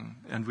morning,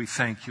 and we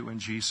thank you in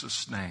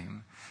Jesus'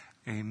 name.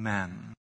 Amen.